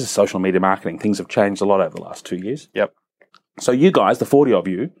 This is social media marketing. Things have changed a lot over the last 2 years. Yep. So you guys, the 40 of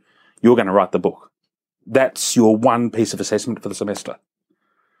you, you're going to write the book. That's your one piece of assessment for the semester.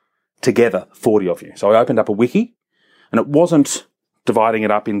 Together, 40 of you. So I opened up a wiki, and it wasn't dividing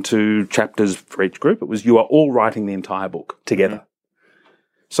it up into chapters for each group. It was you are all writing the entire book together. Mm-hmm.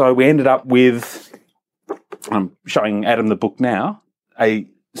 So we ended up with... I'm showing Adam the book now, a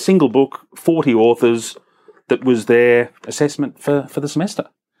single book, 40 authors, that was their assessment for the semester.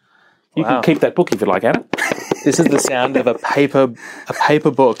 You can keep that book if you like, Adam. This is the sound of a paper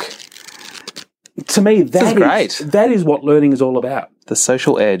book. To me, this is great. That is what learning is all about. The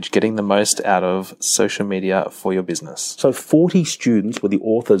social edge, getting the most out of social media for your business. So 40 students were the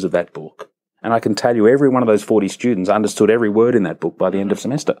authors of that book. And I can tell you every one of those 40 students understood every word in that book by the end of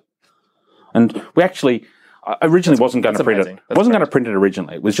semester. And we actually... I originally wasn't going to print it. I wasn't going to print it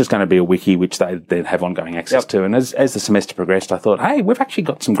originally. It was just going to be a wiki, which they'd have ongoing access to. And as the semester progressed, I thought, hey, we've actually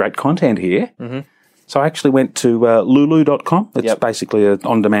got some great content here. Mm-hmm. So I actually went to lulu.com. It's basically an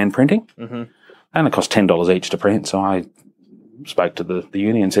on-demand printing. Mm-hmm. And it cost $10 each to print. So I spoke to the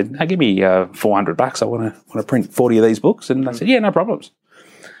uni and said, hey, give me $400. I want to print 40 of these books. And they said, yeah, no problems.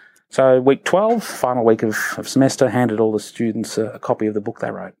 So week 12, final week of semester, handed all the students a copy of the book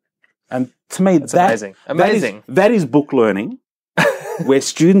they wrote. And to me, that's amazing. That is book learning, where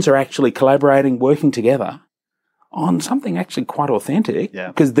students are actually collaborating, working together on something actually quite authentic,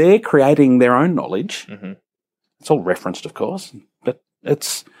 because they're creating their own knowledge. Mm-hmm. It's all referenced, of course, but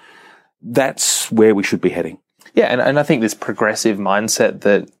that's where we should be heading. Yeah, and I think this progressive mindset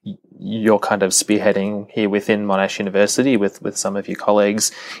that you're kind of spearheading here within Monash University with some of your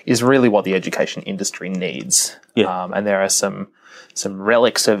colleagues is really what the education industry needs. Yeah. And there are some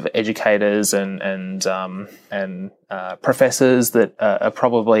relics of educators and professors that are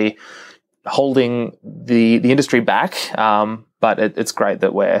probably holding the industry back. But it's great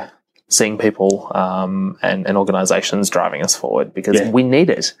that we're seeing people and organisations driving us forward because we need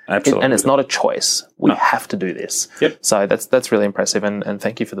it. Absolutely. And it's not a choice. We have to do this. Yep. So that's really impressive, and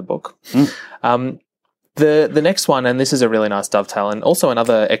thank you for the book. The next one, and this is a really nice dovetail, and also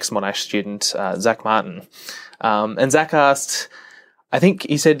another ex-Monash student, Zach Martin. And Zach asked... I think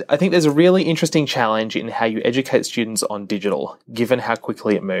there's a really interesting challenge in how you educate students on digital, given how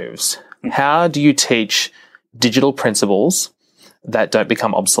quickly it moves. How do you teach digital principles that don't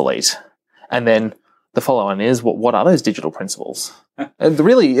become obsolete? And then the follow-on is, what are those digital principles?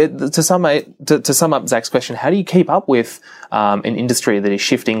 Really, to sum up Zach's question, how do you keep up with an industry that is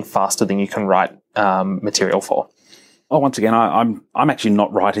shifting faster than you can write material for? Oh, once again, I'm actually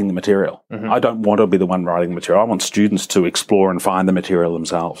not writing the material. I don't want to be the one writing the material. I want students to explore and find the material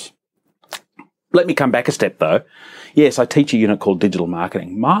themselves. Let me come back a step, though. Yes, I teach a unit called digital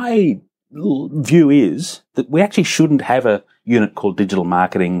marketing. My view is that we actually shouldn't have a unit called digital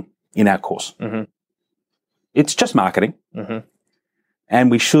marketing in our course. It's just marketing. And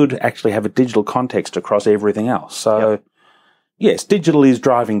we should actually have a digital context across everything else. So, yes, digital is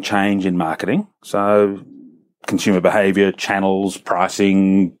driving change in marketing. So, consumer behavior, channels,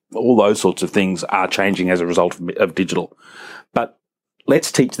 pricing, all those sorts of things are changing as a result of digital. But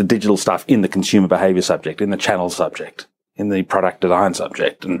let's teach the digital stuff in the consumer behavior subject, in the channel subject, in the product design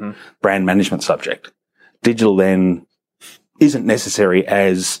subject, and brand management subject. Digital then isn't necessary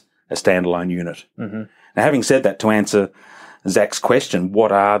as a standalone unit. Now, having said that, to answer Zach's question,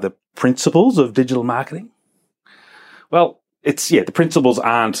 what are the principles of digital marketing? Well, the principles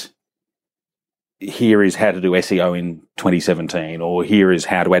aren't here is how to do SEO in 2017 or here is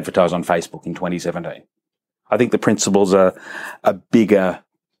how to advertise on Facebook in 2017. I think the principles are bigger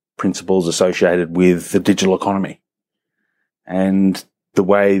principles associated with the digital economy and the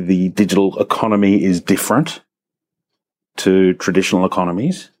way the digital economy is different to traditional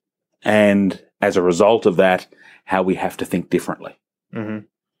economies. And as a result of that, how we have to think differently.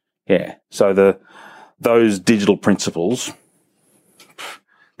 Yeah. So those digital principles,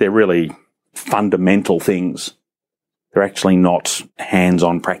 they're really fundamental things. They're actually not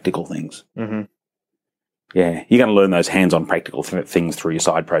hands-on practical things. Yeah. You're going to learn those hands-on practical things through your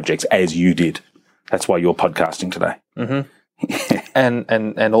side projects as you did. That's why you're podcasting today.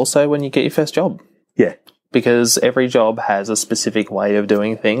 And also when you get your first job. Yeah. Because every job has a specific way of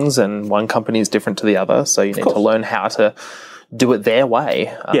doing things and one company is different to the other. So you need to learn how to do it their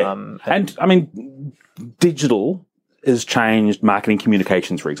way. And I mean, digital has changed marketing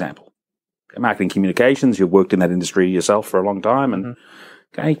communications, for example. Marketing communications, you've worked in that industry yourself for a long time. And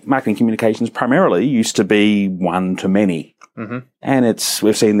marketing communications primarily used to be one-to-many. And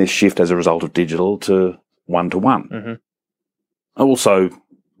we've seen this shift as a result of digital to one-to-one. Also,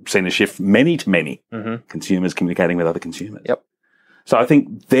 seen a shift many-to-many, consumers communicating with other consumers. So I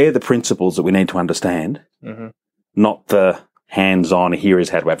think they're the principles that we need to understand, not the hands-on, here is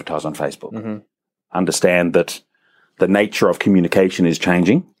how to advertise on Facebook. Understand that the nature of communication is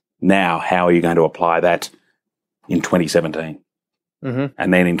changing. Now, how are you going to apply that in 2017? And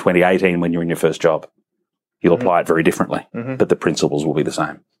then in 2018, when you're in your first job, you'll apply it very differently, but the principles will be the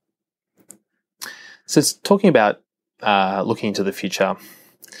same. So it's talking about looking into the future.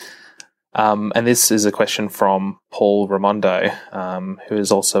 And this is a question from Paul Raimondo, who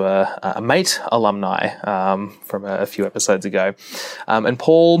is also a MATE alumni from a few episodes ago. And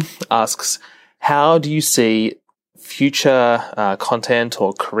Paul asks, how do you see future content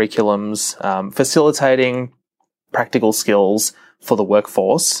or curriculums facilitating practical skills for the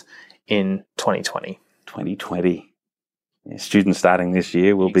workforce in 2020? 2020. Yeah, students starting this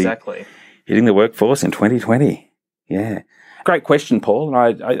year will be hitting the workforce in 2020. Yeah. Great question, Paul.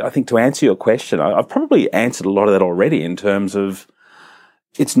 And I think to answer your question, I've probably answered a lot of that already in terms of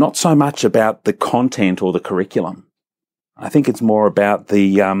it's not so much about the content or the curriculum. I think it's more about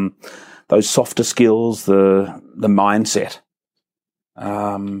the those softer skills, the mindset,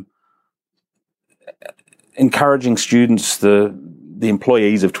 encouraging students, the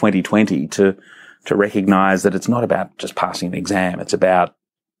employees of 2020 to recognise that it's not about just passing an exam. It's about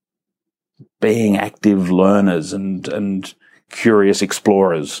being active learners and curious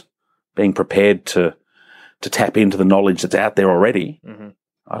explorers, being prepared to tap into the knowledge that's out there already.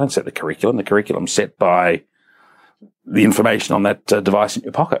 I don't set the curriculum. The curriculum's set by the information on that device in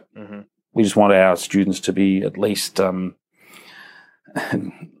your pocket. We just want our students to be at least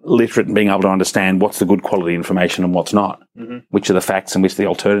literate in being able to understand what's the good quality information and what's not, which are the facts and which are the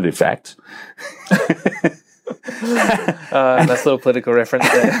alternative facts. Nice little political reference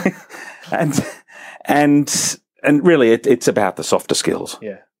there. And really, it's about the softer skills.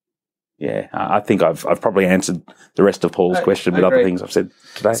 Yeah. I think I've probably answered the rest of Paul's question with other things I've said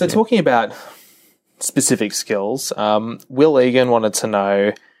today. So talking about specific skills, Will Egan wanted to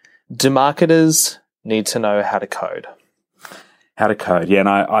know, do marketers need to know how to code? How to code, yeah. And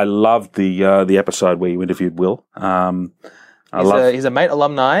I loved the episode where you interviewed Will. He's a MATE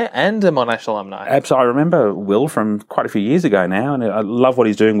alumni and a Monash alumni. Absolutely. I remember Will from quite a few years ago now, and I love what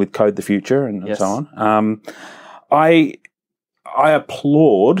he's doing with Code the Future and so on. I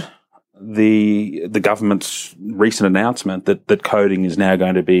applaud the government's recent announcement that coding is now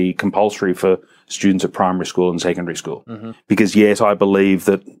going to be compulsory for students at primary school and secondary school. Mm-hmm. Because yes, I believe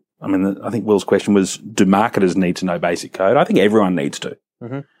that. I mean, I think Will's question was, do marketers need to know basic code? I think everyone needs to.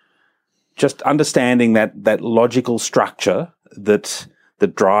 Mm-hmm. Just understanding that logical structure that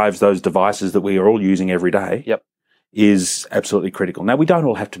drives those devices that we are all using every day. Yep. Is absolutely critical. Now, we don't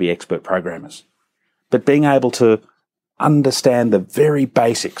all have to be expert programmers, but being able to understand the very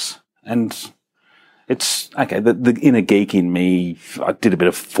basics, and it's okay. The inner geek in me, I did a bit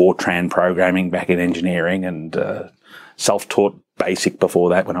of Fortran programming back in engineering, and self-taught BASIC before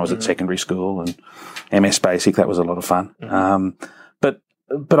that when I was at secondary school, and MS BASIC. That was a lot of fun. Mm-hmm.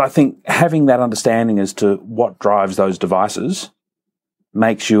 But I think having that understanding as to what drives those devices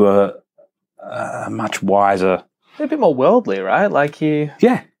makes you a much wiser. A bit more worldly, right? Like you.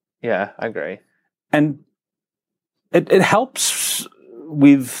 Yeah, I agree. and it helps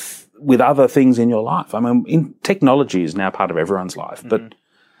with other things in your life. I mean, technology is now part of everyone's life, but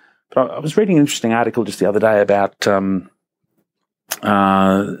I was reading an interesting article just the other day about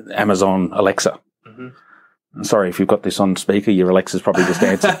Amazon Alexa. Mm-hmm. Sorry if you've got this on speaker, your Alexa's probably just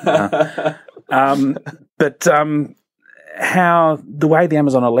answered. But how the way the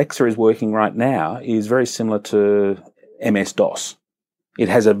Amazon Alexa is working right now is very similar to MS-DOS. It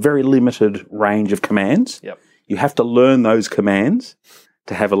has a very limited range of commands. Yep. You have to learn those commands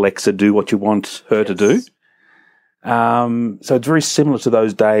to have Alexa do what you want her to do. So it's very similar to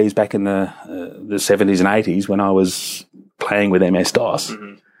those days back in the 70s and 80s when I was playing with MS-DOS,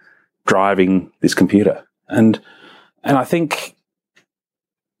 driving this computer. And I think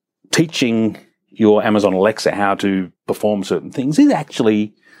teaching your Amazon Alexa how to perform certain things is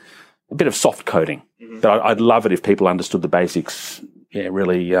actually a bit of soft coding. But I'd love it if people understood the basics,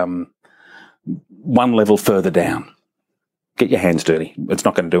 really one level further down. Get your hands dirty. It's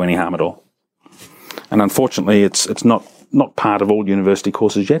not going to do any harm at all. And unfortunately, it's not part of all university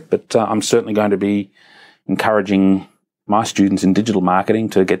courses yet, but I'm certainly going to be encouraging my students in digital marketing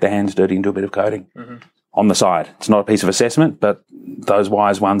to get their hands dirty and do a bit of coding on the side. It's not a piece of assessment, but those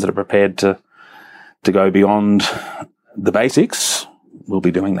wise ones that are prepared to go beyond the basics will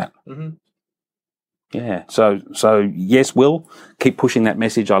be doing that. Mm-hmm. Yeah. So yes, Will, keep pushing that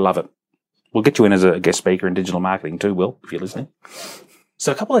message. I love it. We'll get you in as a guest speaker in digital marketing too, Will, if you're listening.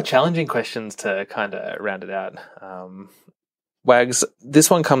 So a couple of challenging questions to kind of round it out. Wags, this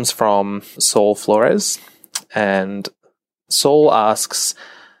one comes from Saul Flores, and Saul asks,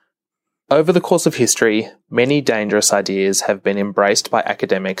 over the course of history, many dangerous ideas have been embraced by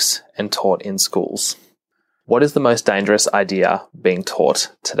academics and taught in schools. What is the most dangerous idea being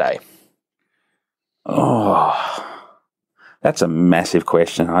taught today? Oh, that's a massive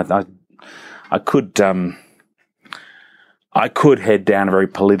question. I could head down a very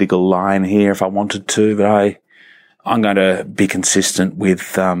political line here if I wanted to, but I'm going to be consistent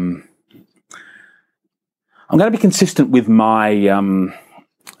with my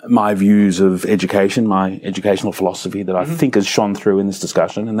views of education, my educational philosophy that I think has shone through in this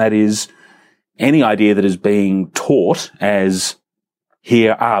discussion, and that is any idea that is being taught as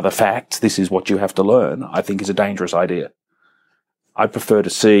here are the facts, this is what you have to learn, I think is a dangerous idea. I prefer to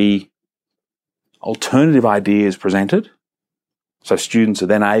see alternative ideas presented, so students are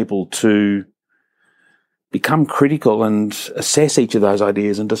then able to become critical and assess each of those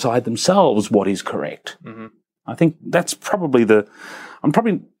ideas and decide themselves what is correct. Mm-hmm. I think that's probably I'm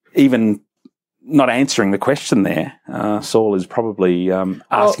probably even not answering the question there. Saul is probably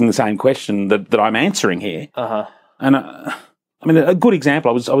asking the same question that I'm answering here. Uh-huh. And I mean, a good example,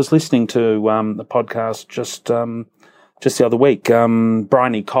 I was listening to the podcast just the other week,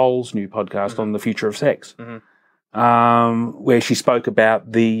 Bryony Cole's new podcast on the future of sex, where she spoke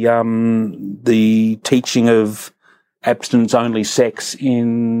about the teaching of abstinence-only sex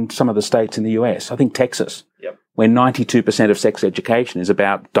in some of the states in the US. I think Texas, where 92% of sex education is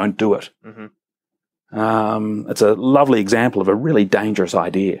about don't do it. Mm-hmm. It's a lovely example of a really dangerous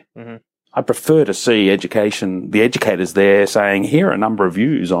idea. Mm-hmm. I prefer to see the educators there saying, here are a number of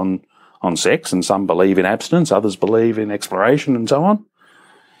views on sex, and some believe in abstinence, others believe in exploration and so on.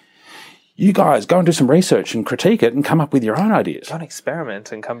 You guys go and do some research and critique it and come up with your own ideas. Go and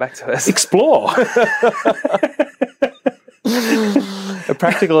experiment and come back to us. Explore. A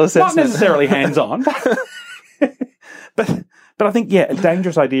practical assessment. Not necessarily hands-on. But I think, a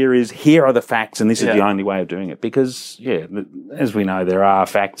dangerous idea is here are the facts and this is the only way of doing it. Because, as we know, there are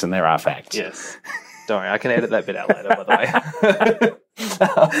facts and there are facts. Yes. Don't worry, I can edit that bit out later, by the way.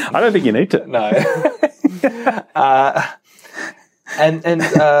 I don't think you need to. No.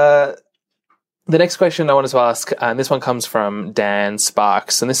 The next question I wanted to ask, and this one comes from Dan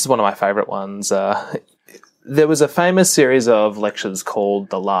Sparks, and this is one of my favourite ones. There was a famous series of lectures called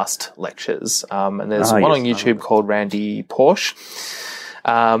The Last Lectures, and there's one on YouTube called Randy Porsche.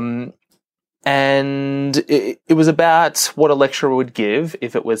 And it was about what a lecturer would give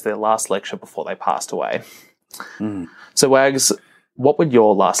if it was their last lecture before they passed away. So, Wags, what would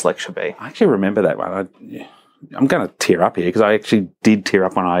your last lecture be? I actually remember that one. I'm going to tear up here because I actually did tear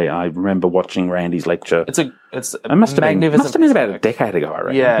up when I remember watching Randy's lecture. It's a must have magnificent. been about a decade ago, I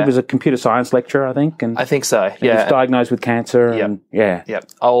reckon. Yeah. It was a computer science lecture, I think. And I think so. he was diagnosed with cancer. Yep. And yeah.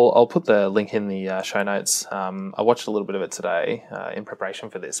 Yep. I'll put the link in the show notes. I watched a little bit of it today in preparation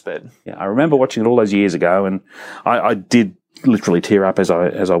for this, but Yeah, I remember watching it all those years ago, and I did literally tear up as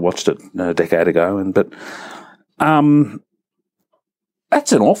I watched it a decade ago. But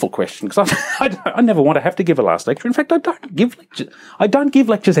that's an awful question because I never want to have to give a last lecture. In fact, I don't give lectures. I don't give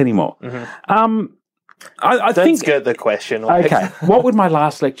lectures anymore. I don't think skirt the question. okay. What would my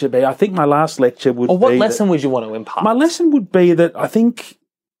last lecture be? I think my last lecture would. Or what be lesson would you want to impart? My lesson would be that I think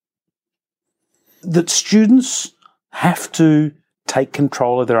that students have to take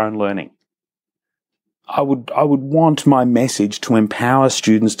control of their own learning. I would want my message to empower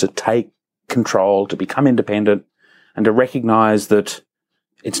students to take control, to become independent, and to recognise that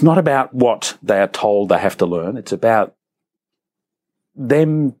it's not about what they are told they have to learn. It's about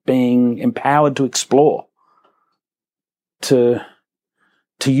them being empowered to explore, to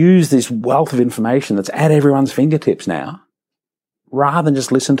use this wealth of information that's at everyone's fingertips now, rather than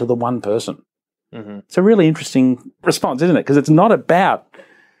just listen to the one person. It's a really interesting response, isn't it? Because it's not about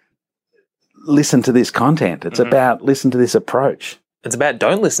listen to this content. It's about listen to this approach. It's about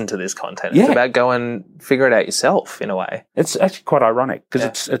don't listen to this content. Yeah. It's about go and figure it out yourself in a way. It's actually quite ironic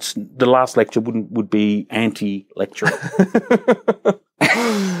because it's the last lecture would be anti-lecturing.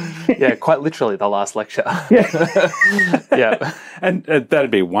 Yeah, quite literally the last lecture. Yeah. And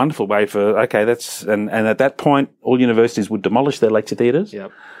that'd be a wonderful way for, okay, that's, and at that point, all universities would demolish their lecture theatres.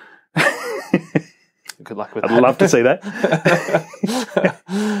 Yep. Good luck with that. I'd love to see that.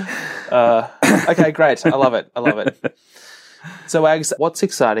 Okay, great. I love it. So, Ags, what's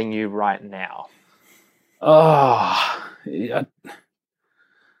exciting you right now? Oh, yeah.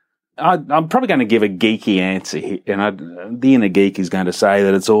 I'm probably going to give a geeky answer here, and the inner geek is going to say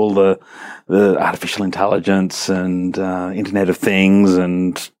that it's all the artificial intelligence and Internet of Things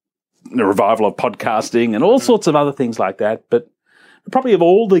and the revival of podcasting and all sorts of other things like that. But probably of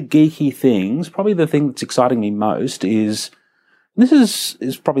all the geeky things, probably the thing that's exciting me most is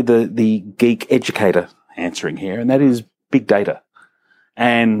probably the geek educator answering here, and that is big data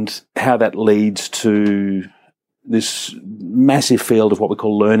and how that leads to this massive field of what we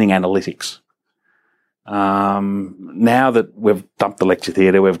call learning analytics. Now that we've dumped the lecture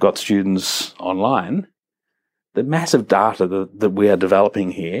theatre, we've got students online, the massive data that we are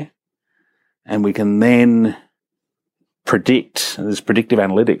developing here, and we can then predict, there's predictive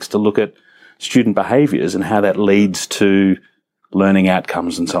analytics to look at student behaviours and how that leads to learning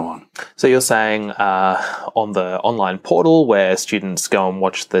outcomes and so on. So you're saying on the online portal where students go and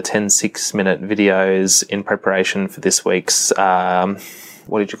watch the 10 6-minute videos in preparation for this week's,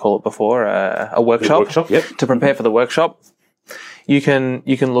 what did you call it before? A workshop? Yep. To prepare for the workshop. You can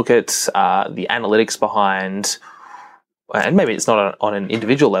look at the analytics behind, and maybe it's not on an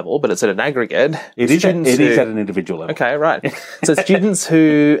individual level, but it's at an aggregate. It is at an individual level. Okay, right. So students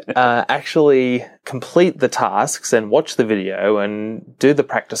who actually complete the tasks and watch the video and do the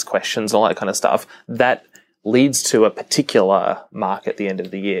practice questions and all that kind of stuff, that leads to a particular mark at the end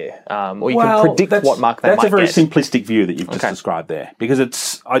of the year. Or you can predict what mark they might get. That's a very simplistic view that you've just described there.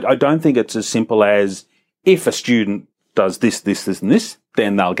 Because I don't think it's as simple as if a student does this, this, this, and this,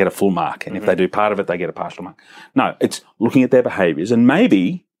 then they'll get a full mark. And if they do part of it, they get a partial mark. No, it's looking at their behaviours and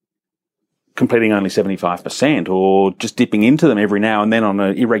maybe completing only 75% or just dipping into them every now and then on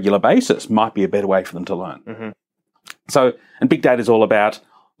an irregular basis might be a better way for them to learn. So, and big data is all about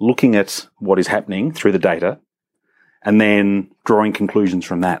looking at what is happening through the data and then drawing conclusions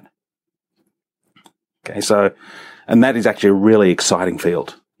from that. Okay, so, and that is actually a really exciting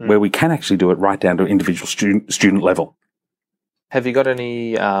field where we can actually do it right down to individual student level. Have you got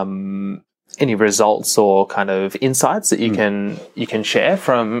any results or kind of insights that you can share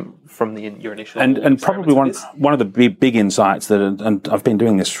from your initial and probably one of the big insights that, and I've been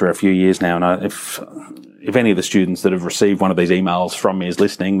doing this for a few years now, and if any of the students that have received one of these emails from me is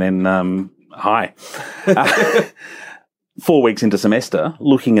listening, then hi. 4 weeks into semester,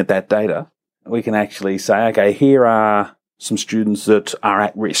 looking at that data, we can actually say, okay, here are some students that are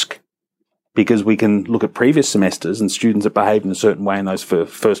at risk. Because we can look at previous semesters and students that behaved in a certain way in those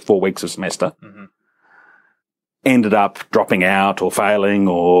first 4 weeks of semester. ended up dropping out or failing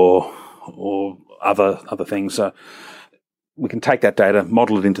or other things. So we can take that data,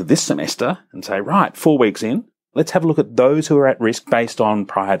 model it into this semester and say, right, 4 weeks in, let's have a look at those who are at risk based on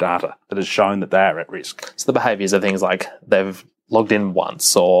prior data that has shown that they are at risk. So the behaviours are things like they've logged in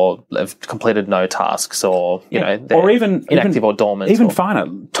once, or they've completed no tasks, or they're or even inactive or dormant. Even finer,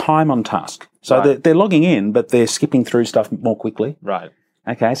 time on task. So they're logging in, but they're skipping through stuff more quickly. Right.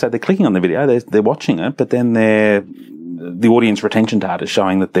 Okay, so they're clicking on the video, they're watching it, but then the audience retention data is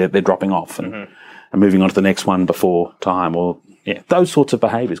showing that they're dropping off and moving on to the next one before time, or those sorts of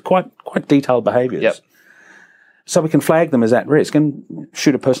behaviours, quite detailed behaviours. Yep. So we can flag them as at risk and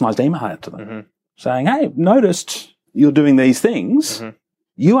shoot a personalised email out to them saying, hey, noticed you're doing these things.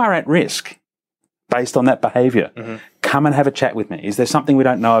 You are at risk based on that behaviour. Come and have a chat with me. Is there something we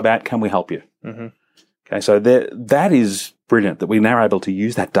don't know about? Can we help you? Okay, so that is brilliant that we're now able to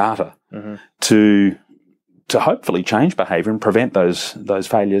use that data to hopefully change behaviour and prevent those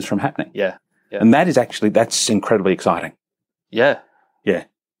failures from happening. Yeah. And that's incredibly exciting. Yeah. Yeah.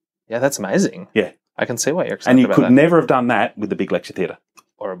 Yeah, that's amazing. Yeah. I can see why you're excited and you about could that. never have done that with the big lecture theatre.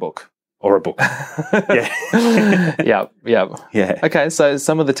 Or a book. Yeah. Yeah. Okay, so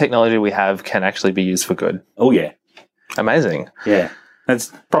some of the technology we have can actually be used for good. Oh, yeah. Amazing. Yeah.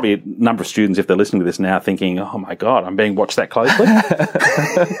 There's probably a number of students, if they're listening to this now, thinking, oh, my God, I'm being watched that closely.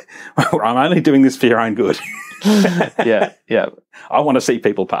 I'm only doing this for your own good. Yeah. I want to see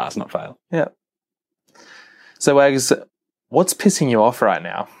people pass, not fail. Yeah. So, Wags, what's pissing you off right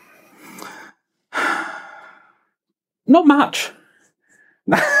now? Not much.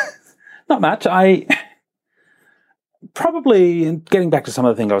 Not much. I probably, getting back to some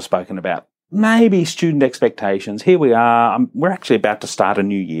of the things I've spoken about, maybe student expectations. Here we are. We're actually about to start a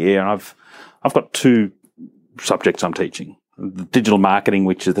new year, and I've got 2 subjects I'm teaching: the digital marketing,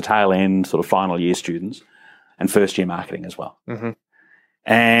 which is the tail end, sort of final year students, and first year marketing as well.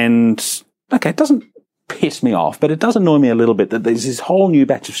 And okay, it doesn't piss me off, but it does annoy me a little bit that there's this whole new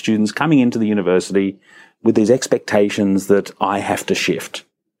batch of students coming into the university with these expectations that I have to shift.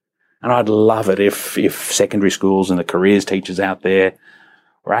 And I'd love it if secondary schools and the careers teachers out there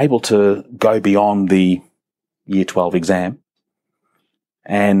were able to go beyond the Year 12 exam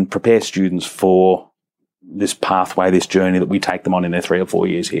and prepare students for this pathway, this journey that we take them on in their 3 or 4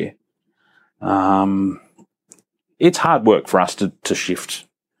 years here. It's hard work for us to shift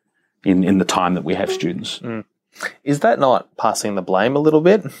in the time that we have students. Is that not passing the blame a little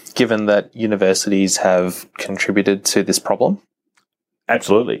bit, given that universities have contributed to this problem?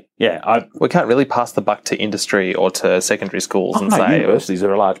 Absolutely, yeah. We can't really pass the buck to industry or to secondary schools and say universities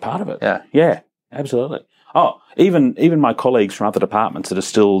are a large part of it. Yeah, absolutely. Oh, even my colleagues from other departments that are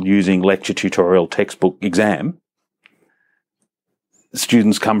still using lecture, tutorial, textbook, exam,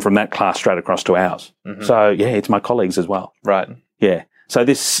 students come from that class straight across to ours. So yeah, it's my colleagues as well. Right. Yeah. So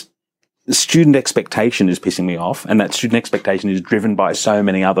this student expectation is pissing me off, and that student expectation is driven by so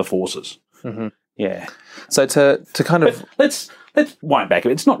many other forces. Yeah. So to kind of let's wind back a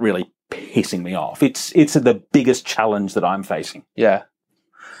bit. It's not really pissing me off. It's the biggest challenge that I'm facing. Yeah.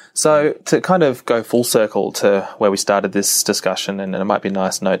 So to kind of go full circle to where we started this discussion, and it might be a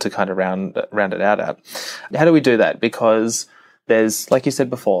nice note to kind of round it out at. How do we do that? Because there's, like you said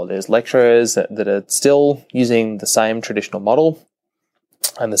before, there's lecturers that are still using the same traditional model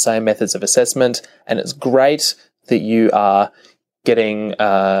and the same methods of assessment, and it's great that you are getting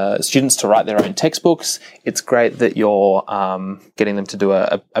students to write their own textbooks. It's great that you're getting them to do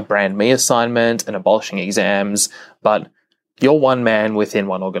a brand me assignment and abolishing exams, but you're one man within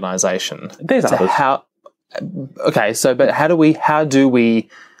one organisation. There's others. But how do we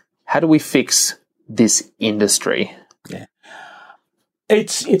fix this industry? Yeah,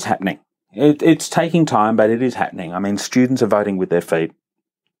 it's happening. It's taking time, but it is happening. I mean, students are voting with their feet.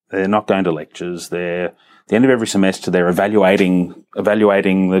 They're not going to lectures. They're at the end of every semester, they're evaluating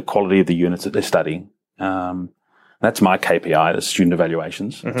the quality of the units that they're studying. That's my KPI, the student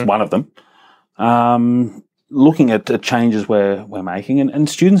evaluations. It's one of them. Looking at changes we're making, and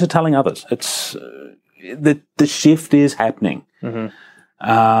students are telling others. It's the shift is happening. But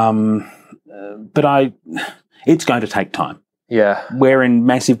it's going to take time. Yeah. We're in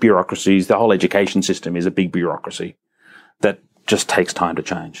massive bureaucracies. The whole education system is a big bureaucracy that just takes time to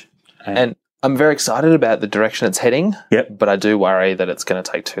change. And I'm very excited about the direction it's heading. Yep. But I do worry that it's going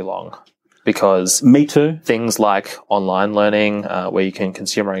to take too long, because me too. Things like online learning, where you can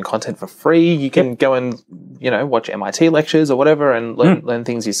consume your own content for free, you can go and watch MIT lectures or whatever, and learn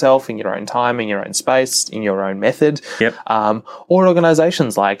things yourself in your own time, in your own space, in your own method. Yep. Or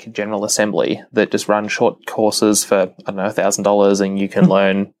organisations like General Assembly that just run short courses for $1,000, and you can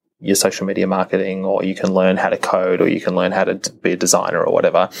learn your social media marketing, or you can learn how to code, or you can learn how to be a designer or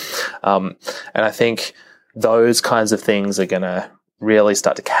whatever. And I think those kinds of things are going to really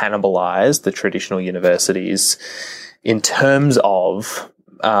start to cannibalize the traditional universities in terms of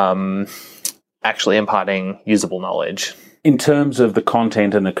actually imparting usable knowledge. In terms of the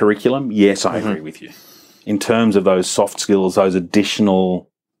content and the curriculum, yes, I agree with you. In terms of those soft skills, those additional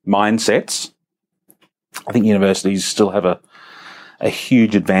mindsets, I think universities still have a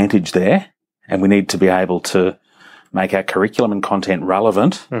huge advantage there, and we need to be able to make our curriculum and content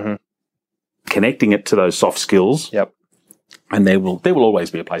relevant, connecting it to those soft skills. Yep. And there will always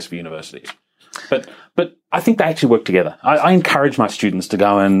be a place for universities. But I think they actually work together. I encourage my students to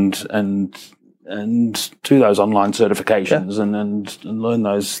go and do those online certifications and learn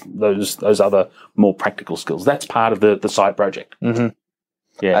those other more practical skills. That's part of the side project.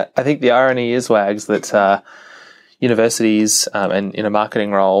 Yeah, I think the irony is, Wags, that universities and in a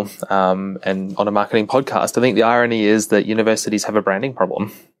marketing role and on a marketing podcast, I think the irony is that universities have a branding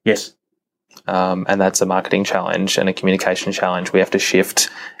problem. Yes. And that's a marketing challenge and a communication challenge. We have to shift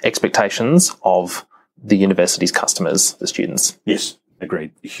expectations of the university's customers, the students. Yes,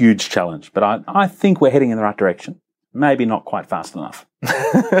 agreed. Huge challenge. But I think we're heading in the right direction. Maybe not quite fast enough.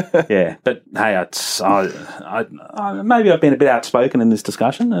 Yeah, but hey, maybe I've been a bit outspoken in this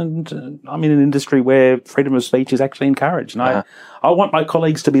discussion, and I'm in an industry where freedom of speech is actually encouraged. And I want my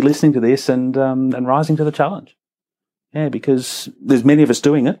colleagues to be listening to this and rising to the challenge. Yeah, because there's many of us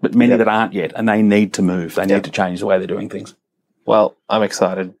doing it, but many that aren't yet, and they need to move. They need to change the way they're doing things. Well, I'm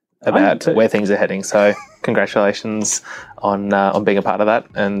excited about where things are heading. So congratulations on being a part of that,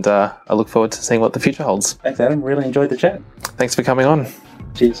 and I look forward to seeing what the future holds. Thanks, Adam. Really enjoyed the chat. Thanks for coming on.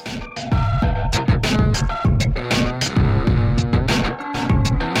 Cheers.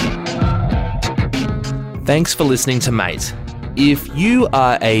 Thanks for listening to Mate. If you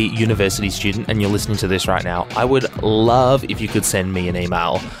are a university student and you're listening to this right now, I would love if you could send me an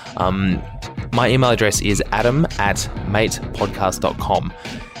email. My email address is adam@matepodcast.com.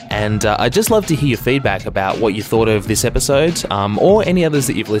 And I'd just love to hear your feedback about what you thought of this episode or any others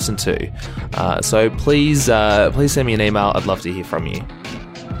that you've listened to. So please send me an email. I'd love to hear from you.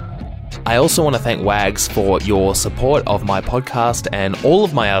 I also want to thank Wags for your support of my podcast and all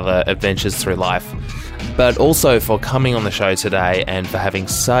of my other adventures through life, but also for coming on the show today and for having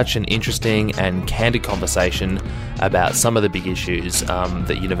such an interesting and candid conversation about some of the big issues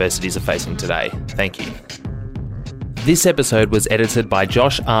that universities are facing today. Thank you. This episode was edited by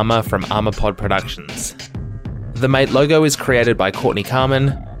Josh Armour from ArmourPod Productions. The Mate logo is created by Courtney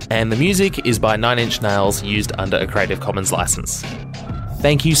Carman, and the music is by Nine Inch Nails, used under a Creative Commons license.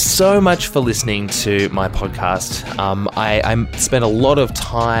 Thank you so much for listening to my podcast. I spent a lot of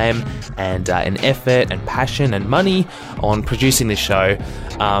time and effort and passion and money on producing this show.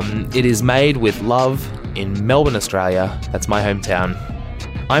 It is made with love in Melbourne, Australia. That's my hometown.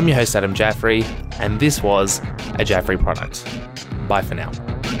 I'm your host, Adam Jaffrey, and this was a Jaffrey product. Bye for now.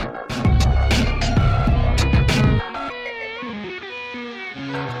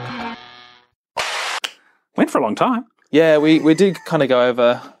 Went for a long time. Yeah, we did kind of go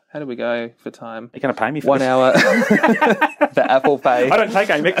over. How did we go for time? You're going to pay me for 1 this? hour. The Apple Pay. I don't take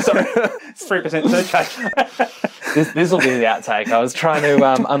Amex, sorry. It's 3% surcharge. This will be the outtake. I was trying to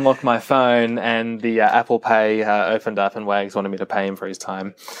unlock my phone, and the Apple Pay opened up, and Wags wanted me to pay him for his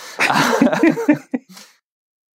time.